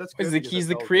 Well, that's he's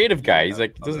the creative guy. He's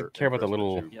like doesn't care about the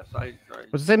little. Yes, I.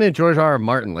 It's the same thing with George R. R.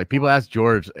 Martin. Like people ask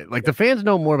George, like the fans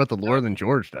know more about the lore than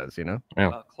George does. Yeah.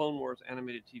 Clone Wars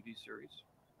animated TV series.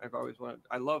 I've always wanted.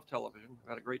 I love television. I've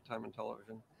had a great time in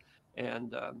television,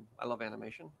 and I love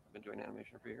animation. I've been doing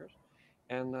animation for years,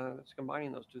 and it's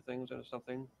combining those two things into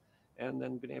something, and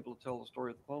then being able to tell the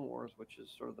story of the Clone Wars, which is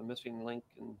sort of the missing link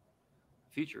and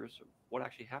features of what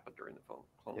actually happened during the Clone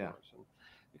Wars, and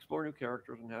explore new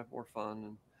characters and have more fun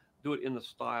and do it in the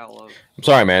style of. I'm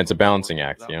sorry, man. It's a balancing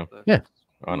act. Yeah.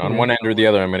 On one end or the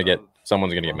other,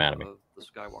 someone's gonna get mad at me. The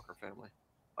Skywalker family.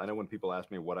 I know when people ask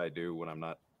me what I do when I'm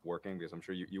not working, because I'm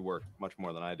sure you work much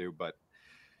more than I do, but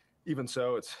even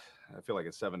so, I feel like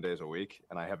it's 7 days a week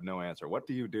and I have no answer. What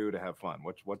do you do to have fun?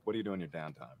 What do you do in your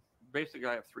downtime? Basically,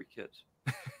 I have 3 kids.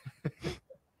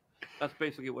 That's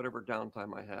basically whatever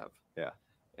downtime I have. Yeah.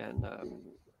 And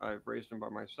I've raised them by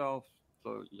myself.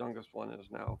 The youngest one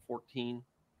is now 14.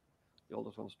 The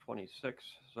oldest one's 26.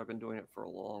 So I've been doing it for a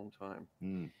long time.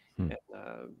 And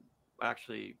I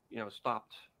actually,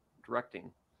 stopped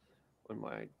directing when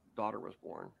my daughter was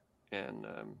born, and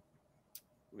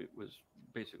it was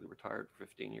basically retired for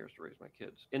 15 years to raise my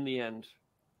kids. In the end,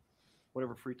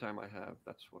 whatever free time I have,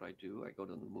 that's what I do. I go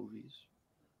to the movies.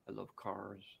 I love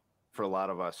cars. For a lot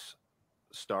of us,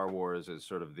 Star Wars is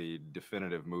sort of the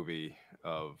definitive movie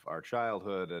of our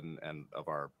childhood and of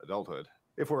our adulthood.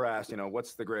 If we're asked,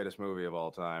 what's the greatest movie of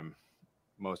all time,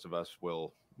 most of us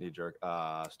will knee-jerk,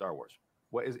 Star Wars.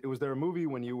 Was there a movie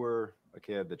when you were a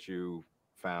kid that you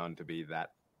found to be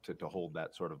that to hold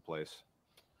that sort of place?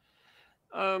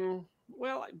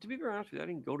 Well, to be very honest with you, I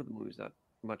didn't go to the movies that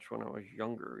much when I was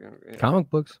younger. Comic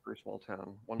books. Very small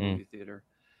town, one movie theater.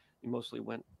 You mostly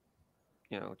went,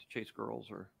 to chase girls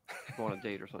or go on a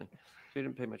date or something. So you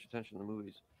didn't pay much attention to the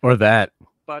movies. Or that.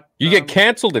 But You get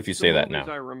canceled if you say that now.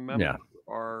 I remember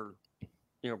are,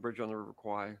 Bridge on the River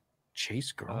Kwai.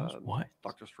 Chase girls? What?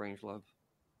 Dr. Strangelove.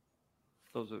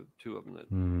 Those are 2 of them that.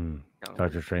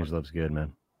 Dr. Strangelove's good,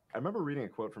 man. I remember reading a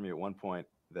quote from you at one point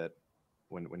that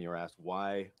when you were asked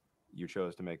why you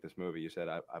chose to make this movie, you said,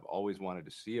 I've always wanted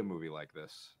to see a movie like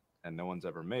this and no one's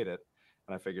ever made it.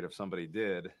 And I figured if somebody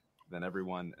did, then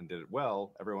everyone did it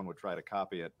well, everyone would try to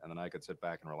copy it. And then I could sit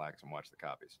back and relax and watch the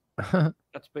copies.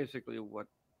 That's basically what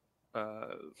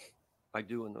I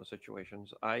do in those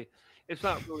situations. It's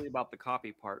not really about the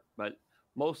copy part, but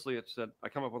Mostly it's that I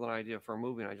come up with an idea for a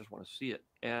movie and I just want to see it.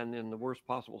 And in the worst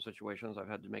possible situations, I've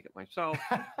had to make it myself.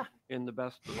 In the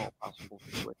best of all possible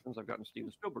situations, I've gotten Steven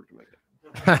Spielberg to make it.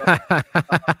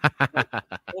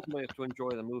 Ultimately, it's to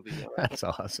enjoy the movie. That's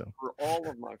awesome. For all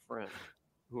of my friends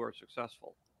who are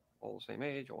successful, all the same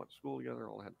age, all went to school together,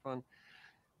 all had fun.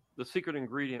 The secret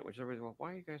ingredient, which everybody's like,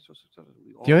 why are you guys so successful? Do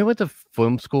you know he went to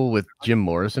film school with Jim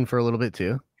Morrison for a little bit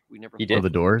too? We never He thought did? The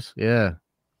Doors, yeah.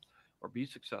 or be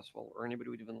successful, or anybody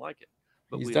would even like it.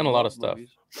 But He's we done a lot love of stuff.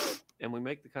 movies, and we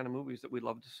make the kind of movies that we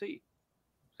love to see.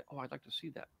 Say, oh, I'd like to see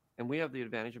that. And we have the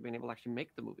advantage of being able to actually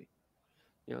make the movie.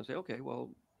 You know, say, okay, well,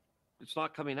 it's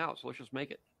not coming out, so let's just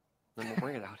make it. Then we'll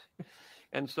bring it out.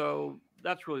 And so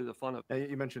that's really the fun of it.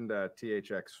 You mentioned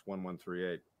THX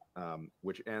 1138,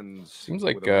 which ends. Seems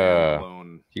like with a man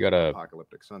alone you got a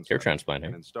apocalyptic sunset. hair transplant.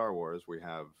 And in Star Wars, we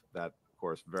have that, of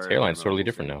course, His very hairline's memorable totally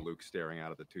different scene now. of Luke staring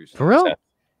out at the two. For real?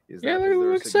 Is Yeah, that, they is there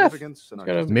a look Seth. significance? He's got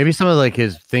a- Maybe some of like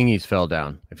his thingies fell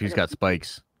down. If he's got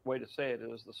spikes. Way to say it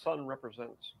is the sun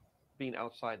represents being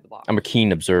outside the box. I'm a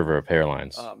keen observer of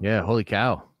hairlines. Yeah, holy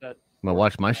cow. That I'm gonna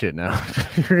watch my shit now.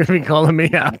 You're gonna be calling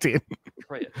me out, dude.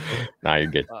 portray it Nah,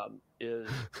 you're good. is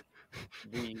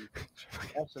the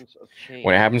essence of change.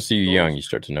 When it happens to you Those young, you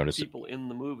start to notice it. people in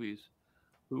the movies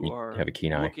who You are have a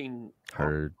keen eye. looking off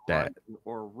Heard the that. horizon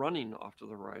or running off to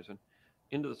the horizon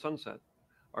into the sunset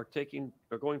are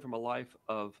going from a life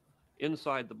of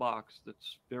inside the box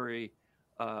that's very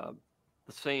the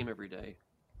same every day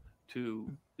to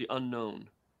the unknown.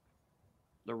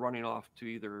 They're running off to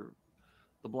either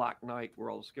the black night where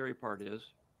all the scary part is,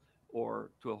 or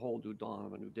to a whole new dawn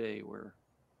of a new day where,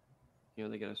 you know,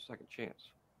 they get a second chance.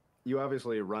 You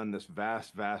obviously run this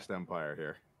vast empire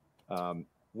here.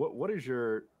 What is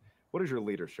your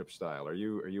leadership style? Are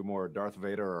you more Darth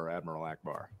Vader or Admiral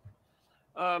Akbar?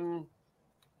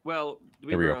 Well, to be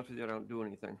Here we very go. honest with you, I don't do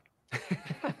anything.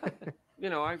 You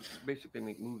know, I basically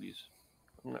make movies.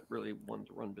 I'm not really one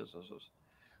to run businesses.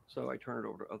 So I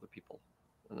turn it over to other people,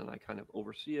 and then I kind of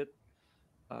oversee it.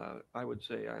 I would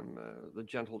say I'm the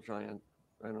gentle giant.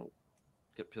 I don't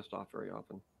get pissed off very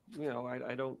often. You know,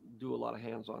 I don't do a lot of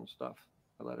hands-on stuff.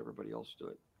 I let everybody else do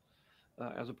it,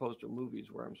 as opposed to movies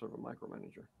where I'm sort of a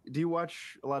micromanager. Do you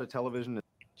watch a lot of television?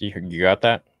 You got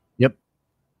that? Yep.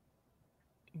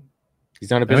 He's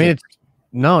not a I business.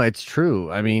 mean, it's true.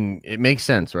 I mean, it makes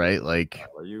sense, right? Like,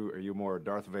 Are you more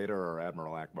Darth Vader or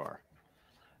Admiral Akbar?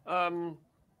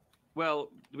 Well,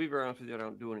 to be very honest with you, I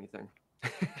don't do anything.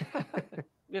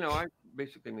 You know, I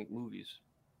basically make movies.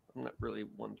 I'm not really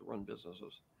one to run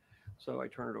businesses. So I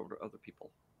turn it over to other people,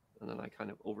 and then I kind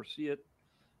of oversee it.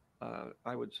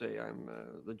 I would say I'm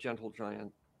the gentle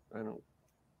giant. I don't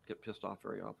get pissed off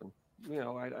very often. You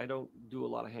know, I don't do a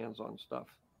lot of hands-on stuff.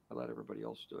 I let everybody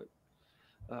else do it,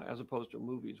 as opposed to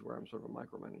movies where I'm sort of a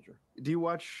micromanager. Do you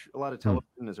watch a lot of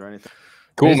television? Is there anything?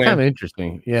 Cool, it's man. kind of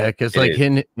interesting. Yeah, because It like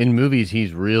is. in movies,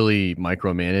 he's really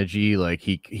micromanagey. Like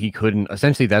he couldn't.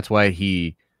 Essentially, that's why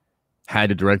he had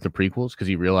to direct the prequels, because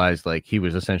he realized like he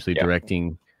was essentially Yeah.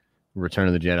 directing Return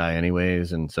of the Jedi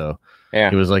anyways, and so Yeah.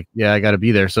 he was like, yeah, I got to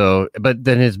be there. So, but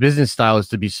then his business style is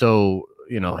to be so,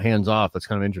 you know, hands off. That's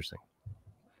kind of interesting.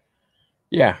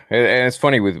 Yeah, and it's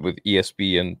funny with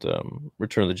ESB and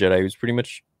Return of the Jedi. He was pretty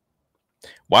much,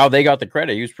 while they got the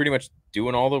credit, he was pretty much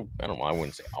doing all the. I don't know. I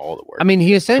wouldn't say all the work. I mean,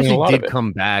 he a essentially lot of did it.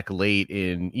 come back late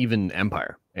in even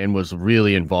Empire and was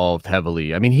really involved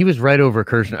heavily. I mean, he was right over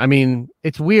Kirshner. I mean,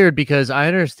 it's weird because I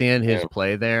understand his Yeah.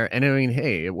 play there, and I mean,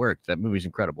 hey, it worked. That movie's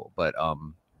incredible, but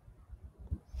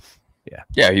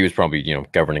yeah, he was probably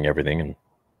governing everything and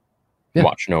Yeah.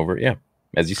 watching over it. Yeah,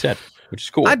 as you said, which is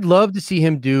cool. I'd love to see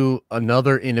him do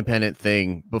another independent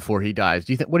thing before he dies.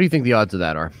 What do you think the odds of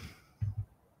that are?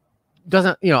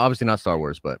 Doesn't, obviously not Star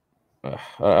Wars, but I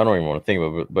don't even want to think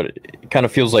about it, but it kind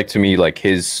of feels like to me like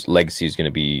his legacy is going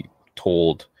to be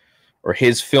told, or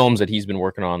his films that he's been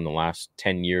working on the last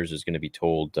 10 years is going to be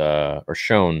told or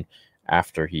shown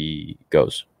after he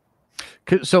goes.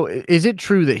 so is it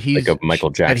true that he's Like a Michael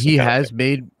Jackson that he kind of has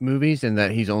made movies and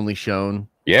that he's only shown?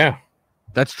 Yeah,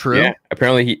 That's true. yeah.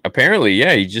 Apparently,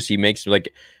 yeah. He makes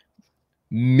like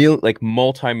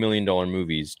multi-million-dollar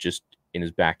movies just in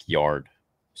his backyard,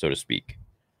 so to speak,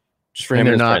 just for And him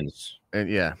and his they're not- friends, And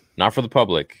yeah, not for the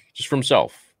public, just for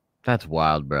himself. that's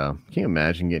wild, bro. Can you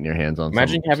imagine getting your hands on?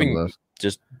 Imagine some having of those?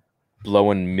 just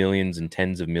blowing millions and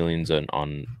tens of millions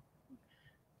on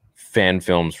fan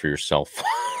films for yourself.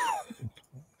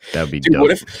 That would be Dude,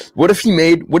 dope. what if he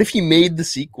made the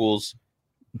sequels?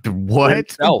 What,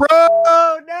 himself?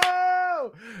 bro?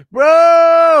 No,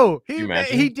 bro. you He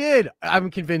imagine? did. I'm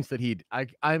convinced that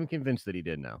I'm convinced that he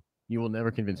did. Now you will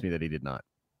never convince me that he did not.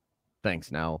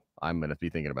 Thanks. Now I'm gonna be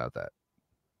thinking about that.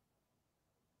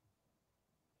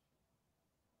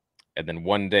 And then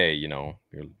one day,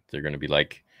 they're going to be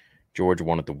like, George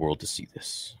wanted the world to see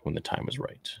this when the time was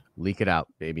right. Leak it out,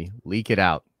 baby. Leak it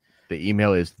out. The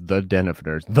email is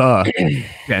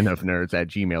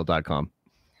thedenofnerds@gmail.com.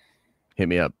 Hit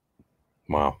me up.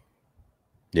 Wow.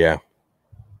 Yeah.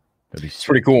 It's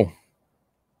pretty cool.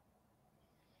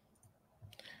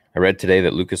 I read today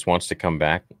that Lucas wants to come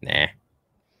back. Nah.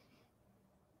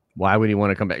 Why would he want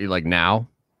to come back? You're like, now?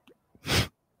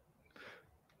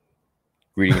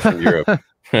 Greetings from Europe.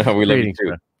 We love you too.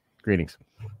 Bro. Greetings.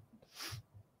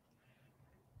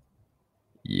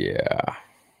 Yeah.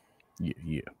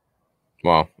 Yeah.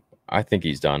 Well, I think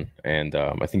he's done. And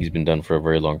I think he's been done for a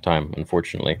very long time,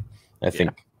 unfortunately. I think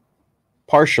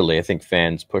partially,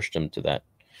 fans pushed him to that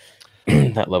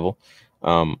that level.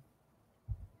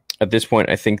 At this point,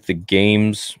 I think the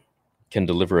games can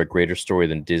deliver a greater story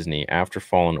than Disney. After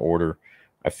Fallen Order,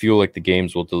 I feel like the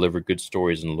games will deliver good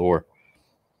stories and lore.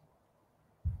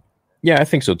 Yeah, I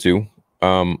think so too.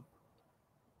 Some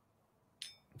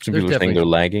people are saying they're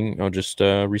lagging. I'll just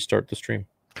restart the stream.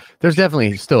 There's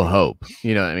definitely still hope.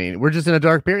 You know what I mean? We're just in a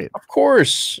dark period. Of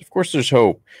course there's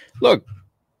hope. Look,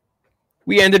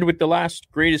 we ended with the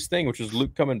last greatest thing, which was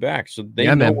Luke coming back. So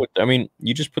they know what,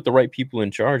 you just put the right people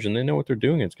in charge and they know what they're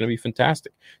doing. It's going to be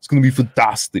fantastic. It's going to be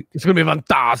fantastic. It's going to be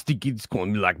fantastic. It's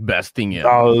going to be like best thing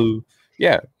ever.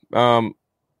 Yeah. Other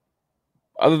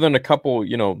than a couple,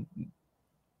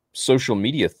 social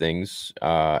media things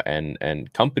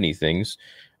and company things,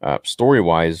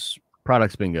 story-wise.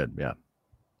 Product's been good. Yeah.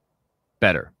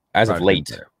 Better. As of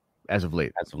late.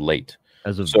 Very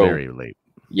late.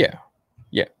 Yeah.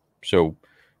 So,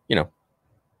 yeah.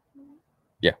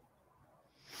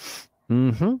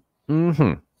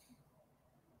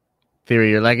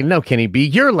 Theory, you're lagging. No, Kenny B,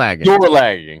 you're lagging. You're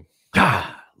lagging.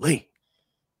 Golly.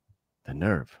 The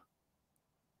nerve.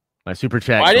 My super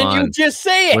chat. Why didn't you just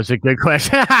say it? Was a good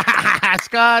question.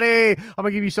 Scotty, I'm going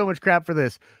to give you so much crap for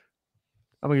this.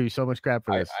 I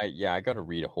got to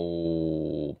read a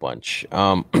whole bunch.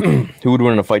 Who would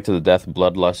win in a fight to the death,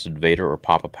 Bloodlusted Vader or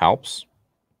Papa Palps?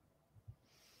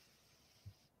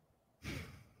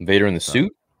 Vader in the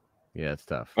suit? Yeah, it's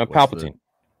tough. Palpatine.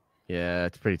 Yeah,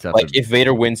 it's pretty tough. Like, if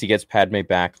Vader wins, he gets Padme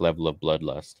back, level of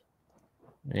bloodlust.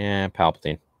 Yeah,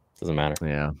 Palpatine. Doesn't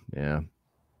matter. Yeah.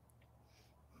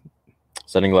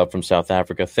 Sending love from South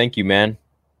Africa. Thank you, man.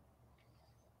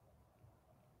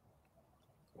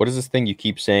 What is this thing you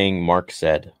keep saying Mark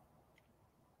said?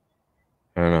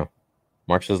 I don't know.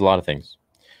 Mark says a lot of things.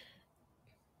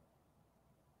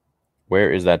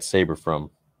 Where is that saber from?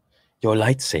 Your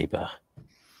lightsaber.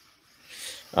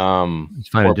 It's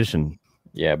fine addition.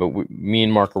 Yeah, but me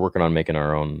and Mark are working on making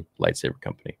our own lightsaber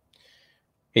company.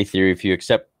 Hey, Theory, if you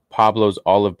accept Pablo's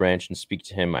olive branch and speak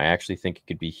to him, I actually think it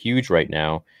could be huge right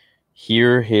now.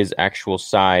 Hear his actual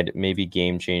side, maybe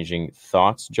game-changing.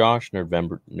 Thoughts, Josh?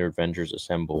 Nerdvengers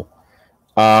Assemble.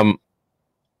 Yeah,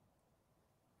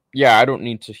 I don't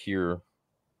need to hear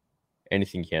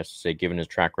anything he has to say, given his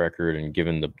track record and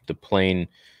given the plain...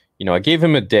 I gave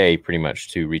him a day, pretty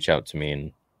much, to reach out to me,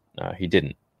 and he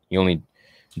didn't. He only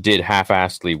did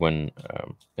half-assedly when...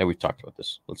 we've talked about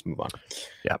this. Let's move on.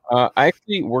 Yeah. I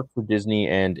actually worked for Disney,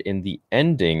 and in the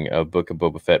ending of Book of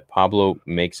Boba Fett, Pablo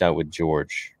makes out with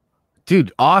George.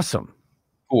 Dude, awesome.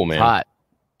 Cool, man. Hot.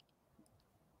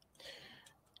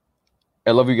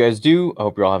 I love what you guys do. I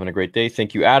hope you're all having a great day.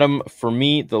 Thank you, Adam. For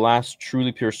me, the last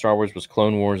truly pure Star Wars was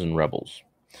Clone Wars and Rebels.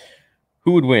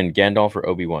 Who would win, Gandalf or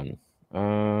Obi-Wan? I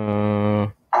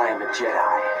am a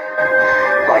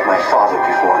Jedi, like my father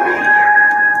before me.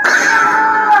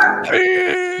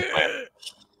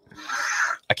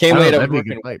 I can't wait. I was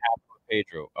working with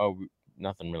Pedro. Oh,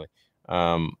 nothing really.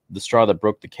 The straw that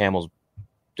broke the camera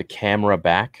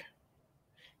back.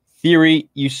 Theory,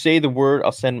 you say the word.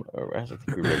 I'll send. I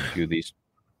think we wrote a few of these.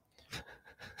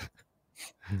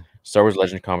 Star Wars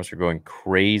Legends comics are going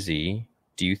crazy.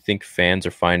 Do you think fans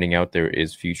are finding out there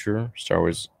is future Star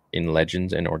Wars in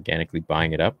Legends and organically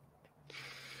buying it up?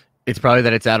 It's probably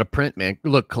that it's out of print, man.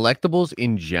 Look, collectibles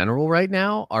in general right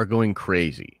now are going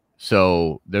crazy.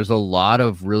 So there's a lot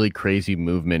of really crazy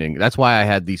movement. And that's why I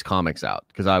had these comics out,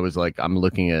 because I was like, I'm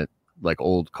looking at like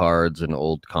old cards and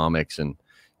old comics, and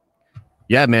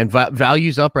yeah, man,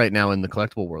 value's up right now in the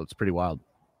collectible world. It's pretty wild.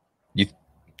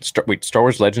 Star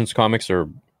Wars Legends comics are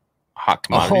hot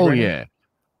commodity. Oh right yeah, now?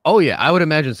 Oh yeah. I would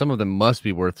imagine some of them must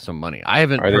be worth some money. I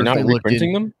haven't. Are they not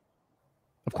reprinting them?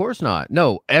 Of course not.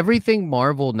 No, everything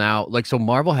Marvel now, like, so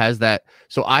Marvel has that.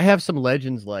 So I have some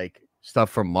Legends like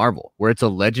stuff from Marvel where it's a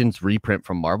Legends reprint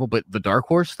from Marvel, but the Dark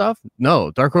Horse stuff,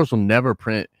 no, Dark Horse will never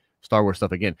print Star Wars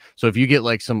stuff again. So if you get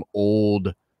like some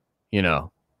old,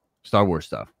 Star Wars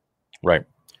stuff, right?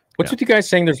 What's with you guys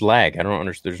saying there's lag? I don't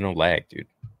understand. There's no lag, dude.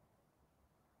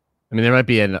 I mean, there might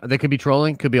be they could be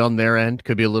trolling, could be on their end,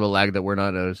 could be a little lag that we're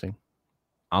not noticing.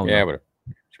 I don't know. But it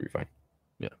should be fine.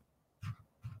 Yeah,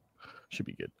 should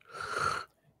be good.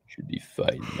 Should be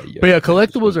fine. But yeah,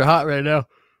 collectibles are hot right now.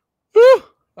 Woo!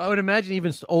 I would imagine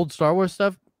even old Star Wars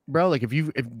stuff, bro. Like if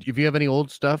you have any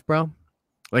old stuff, bro,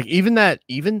 like even that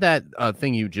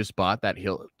thing you just bought, that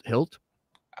hilt.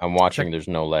 I'm watching. There's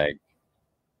no lag.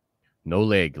 No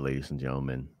leg, ladies and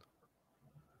gentlemen.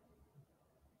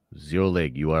 Zero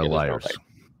leg. You are liars.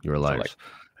 You are liars.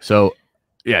 So,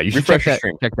 yeah, you should check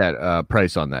that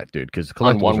price on that, dude, because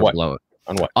collectibles are blowing.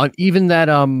 On what? On even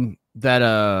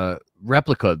that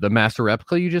replica, the master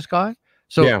replica you just got.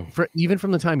 So even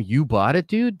from the time you bought it,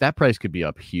 dude, that price could be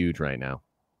up huge right now.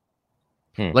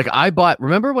 Like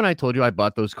remember when I told you I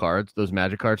bought those cards, those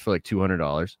magic cards for like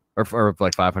 $200 or for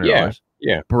like $500?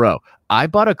 Yeah. Bro, I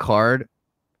bought a card.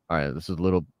 All right, this is a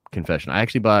little confession. I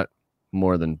actually bought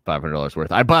more than $500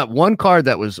 worth. I bought one card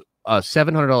that was a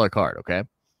 $700 card, okay?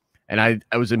 And I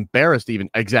was embarrassed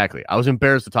I was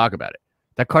embarrassed to talk about it.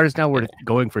 That card is now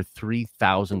going for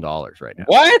 $3,000 right now.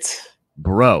 What?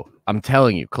 Bro, I'm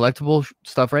telling you, collectible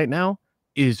stuff right now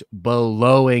is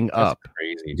blowing up.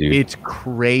 Crazy, dude. It's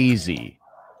crazy.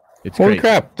 It's Holy crazy.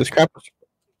 crap. This crap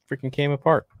freaking came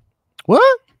apart.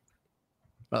 What?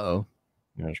 Uh-oh.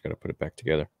 I just got to put it back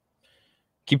together.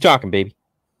 Keep talking, baby.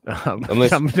 I'm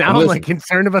like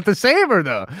concerned about the saber,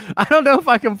 though. I don't know if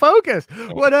I can focus.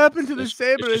 What happened to the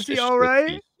saber? Is he all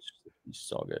right?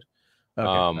 He's all good. Okay.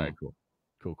 All right, cool.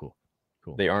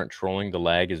 They aren't trolling. The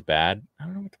lag is bad. I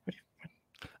don't know what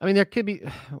I mean, there could be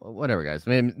whatever, guys. I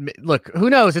mean, look,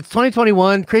 who knows? It's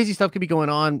 2021. Crazy stuff could be going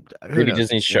on. Maybe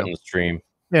Disney's shutting the stream.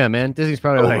 Yeah, man. Disney's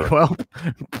probably like, well,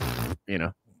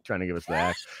 trying to give us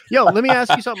that. Yo, let me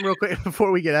ask you something real quick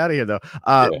before we get out of here, though.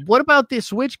 What about this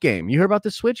Switch game? You heard about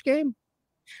the Switch game?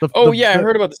 I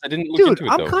heard about this. I didn't look into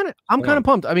it. I'm kind of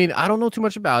pumped. I mean, I don't know too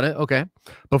much about it. Okay,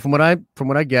 but from what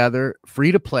I gather,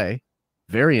 free to play,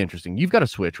 very interesting. You've got a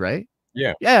Switch, right?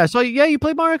 Yeah. So you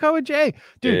played Mario Kart with Jay,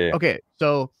 dude. Yeah. Okay,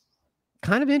 so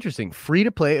kind of interesting. Free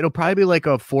to play. It'll probably be like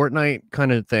a Fortnite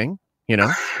kind of thing,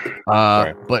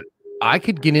 But I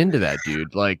could get into that,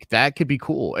 dude. Like that could be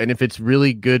cool. And if it's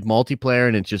really good multiplayer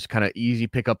and it's just kind of easy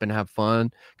pick up and have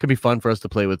fun, could be fun for us to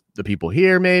play with the people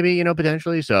here, maybe,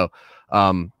 potentially. So,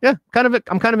 I'm kind of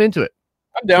into it.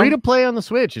 I'm down. Free to play on the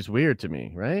Switch is weird to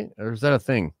me, right? Or is that a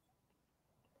thing?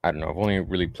 I don't know. I've only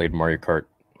really played Mario Kart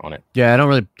on it. Yeah, I don't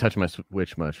really touch my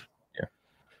Switch much.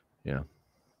 Yeah.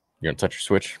 You gonna touch your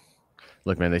Switch?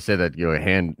 Look, man, they say that you get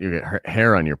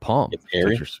hair on your palm. It's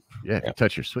hairy. If you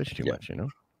touch your Switch too much,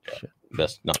 Shit.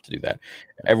 Best not to do that.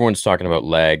 Everyone's talking about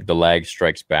lag. The lag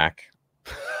strikes back.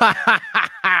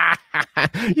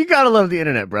 You gotta love the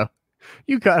internet, bro.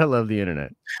 You gotta love the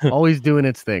internet. Always doing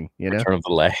its thing, Return of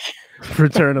the lag.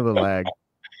 Return of the lag.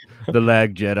 The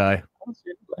lag Jedi.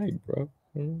 Lag, bro.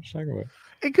 What are you talking about?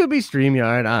 It could be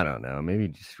StreamYard. I don't know. Maybe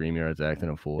StreamYard's acting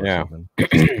a fool or something.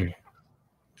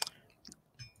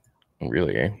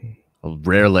 Really, eh?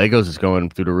 Rare Legos is going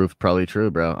through the roof. Probably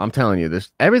true, bro. I'm telling you,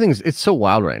 it's so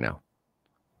wild right now.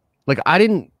 Like I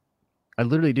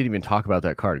literally didn't even talk about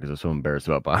that card because I was so embarrassed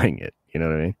about buying it. You know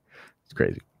what I mean? It's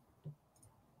crazy.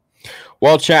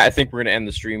 Well, chat, I think we're going to end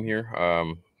the stream here.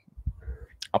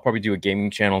 I'll probably do a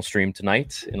gaming channel stream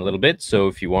tonight in a little bit. So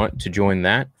if you want to join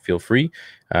that, feel free.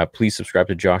 Please subscribe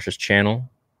to Josh's channel,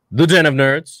 The Den of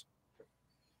Nerds,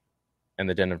 and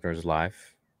The Den of Nerds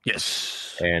Live.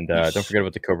 Yes. And don't forget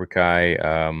about the Cobra Kai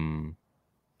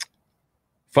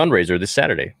fundraiser this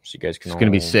Saturday. So you guys can. It's going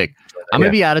to be sick. I'm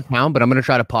going to be out of town, but I'm going to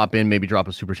try to pop in, maybe drop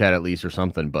a super chat at least or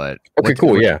something. But okay,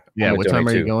 cool. Yeah. What time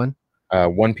are you going?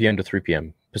 1 p.m. to 3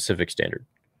 p.m. Pacific Standard.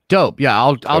 Dope. Yeah,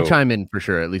 I'll chime in for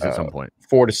sure, at least at some point.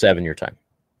 4 to 7 your time.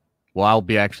 Well, I'll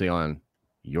be actually on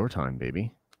your time,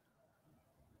 baby.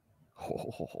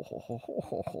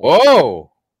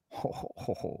 Whoa!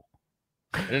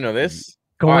 I didn't know this.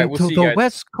 Going to the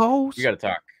West Coast. You got to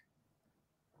talk.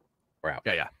 We're out.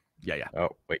 Yeah. Oh,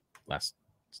 wait. Last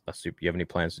soup. You have any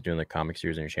plans to doing the comic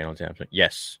series on your channel?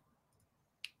 Yes.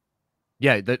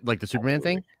 Yeah, like the Superman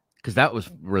thing? Because that was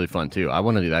really fun, too. I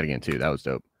want to do that again, too. That was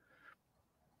dope.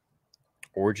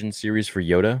 Origin series for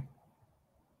Yoda?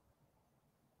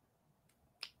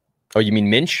 Oh, you mean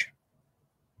Minch? Is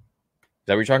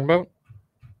that what you're talking about?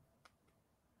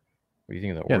 What do you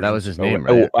think of that? Yeah, that was his name,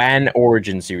 right? Oh, an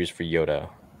origin series for Yoda.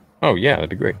 Oh, yeah, that'd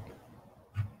be great.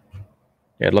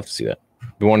 Yeah, I'd love to see that.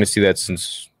 We wanted to see that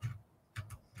since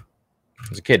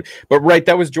as a kid. But right,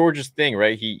 that was George's thing,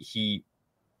 right? He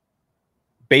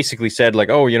basically said like,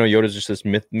 oh, Yoda's just this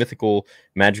mythical,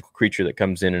 magical creature that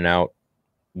comes in and out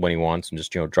when he wants and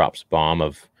just drops a bomb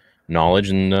of knowledge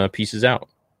and pieces out.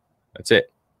 That's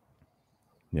it.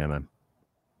 Yeah, man.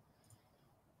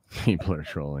 People are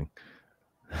trolling.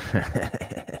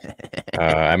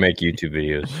 I make YouTube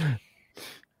videos.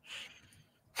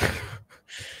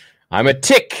 I'm a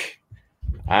tick.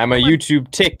 I'm a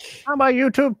YouTube tick. I'm a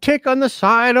YouTube tick on the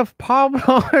side of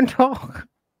Pablo and Dog.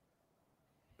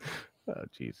 Oh,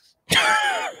 Jesus.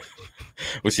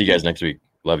 We'll see you guys next week.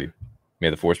 Love you. May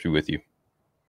the force be with you.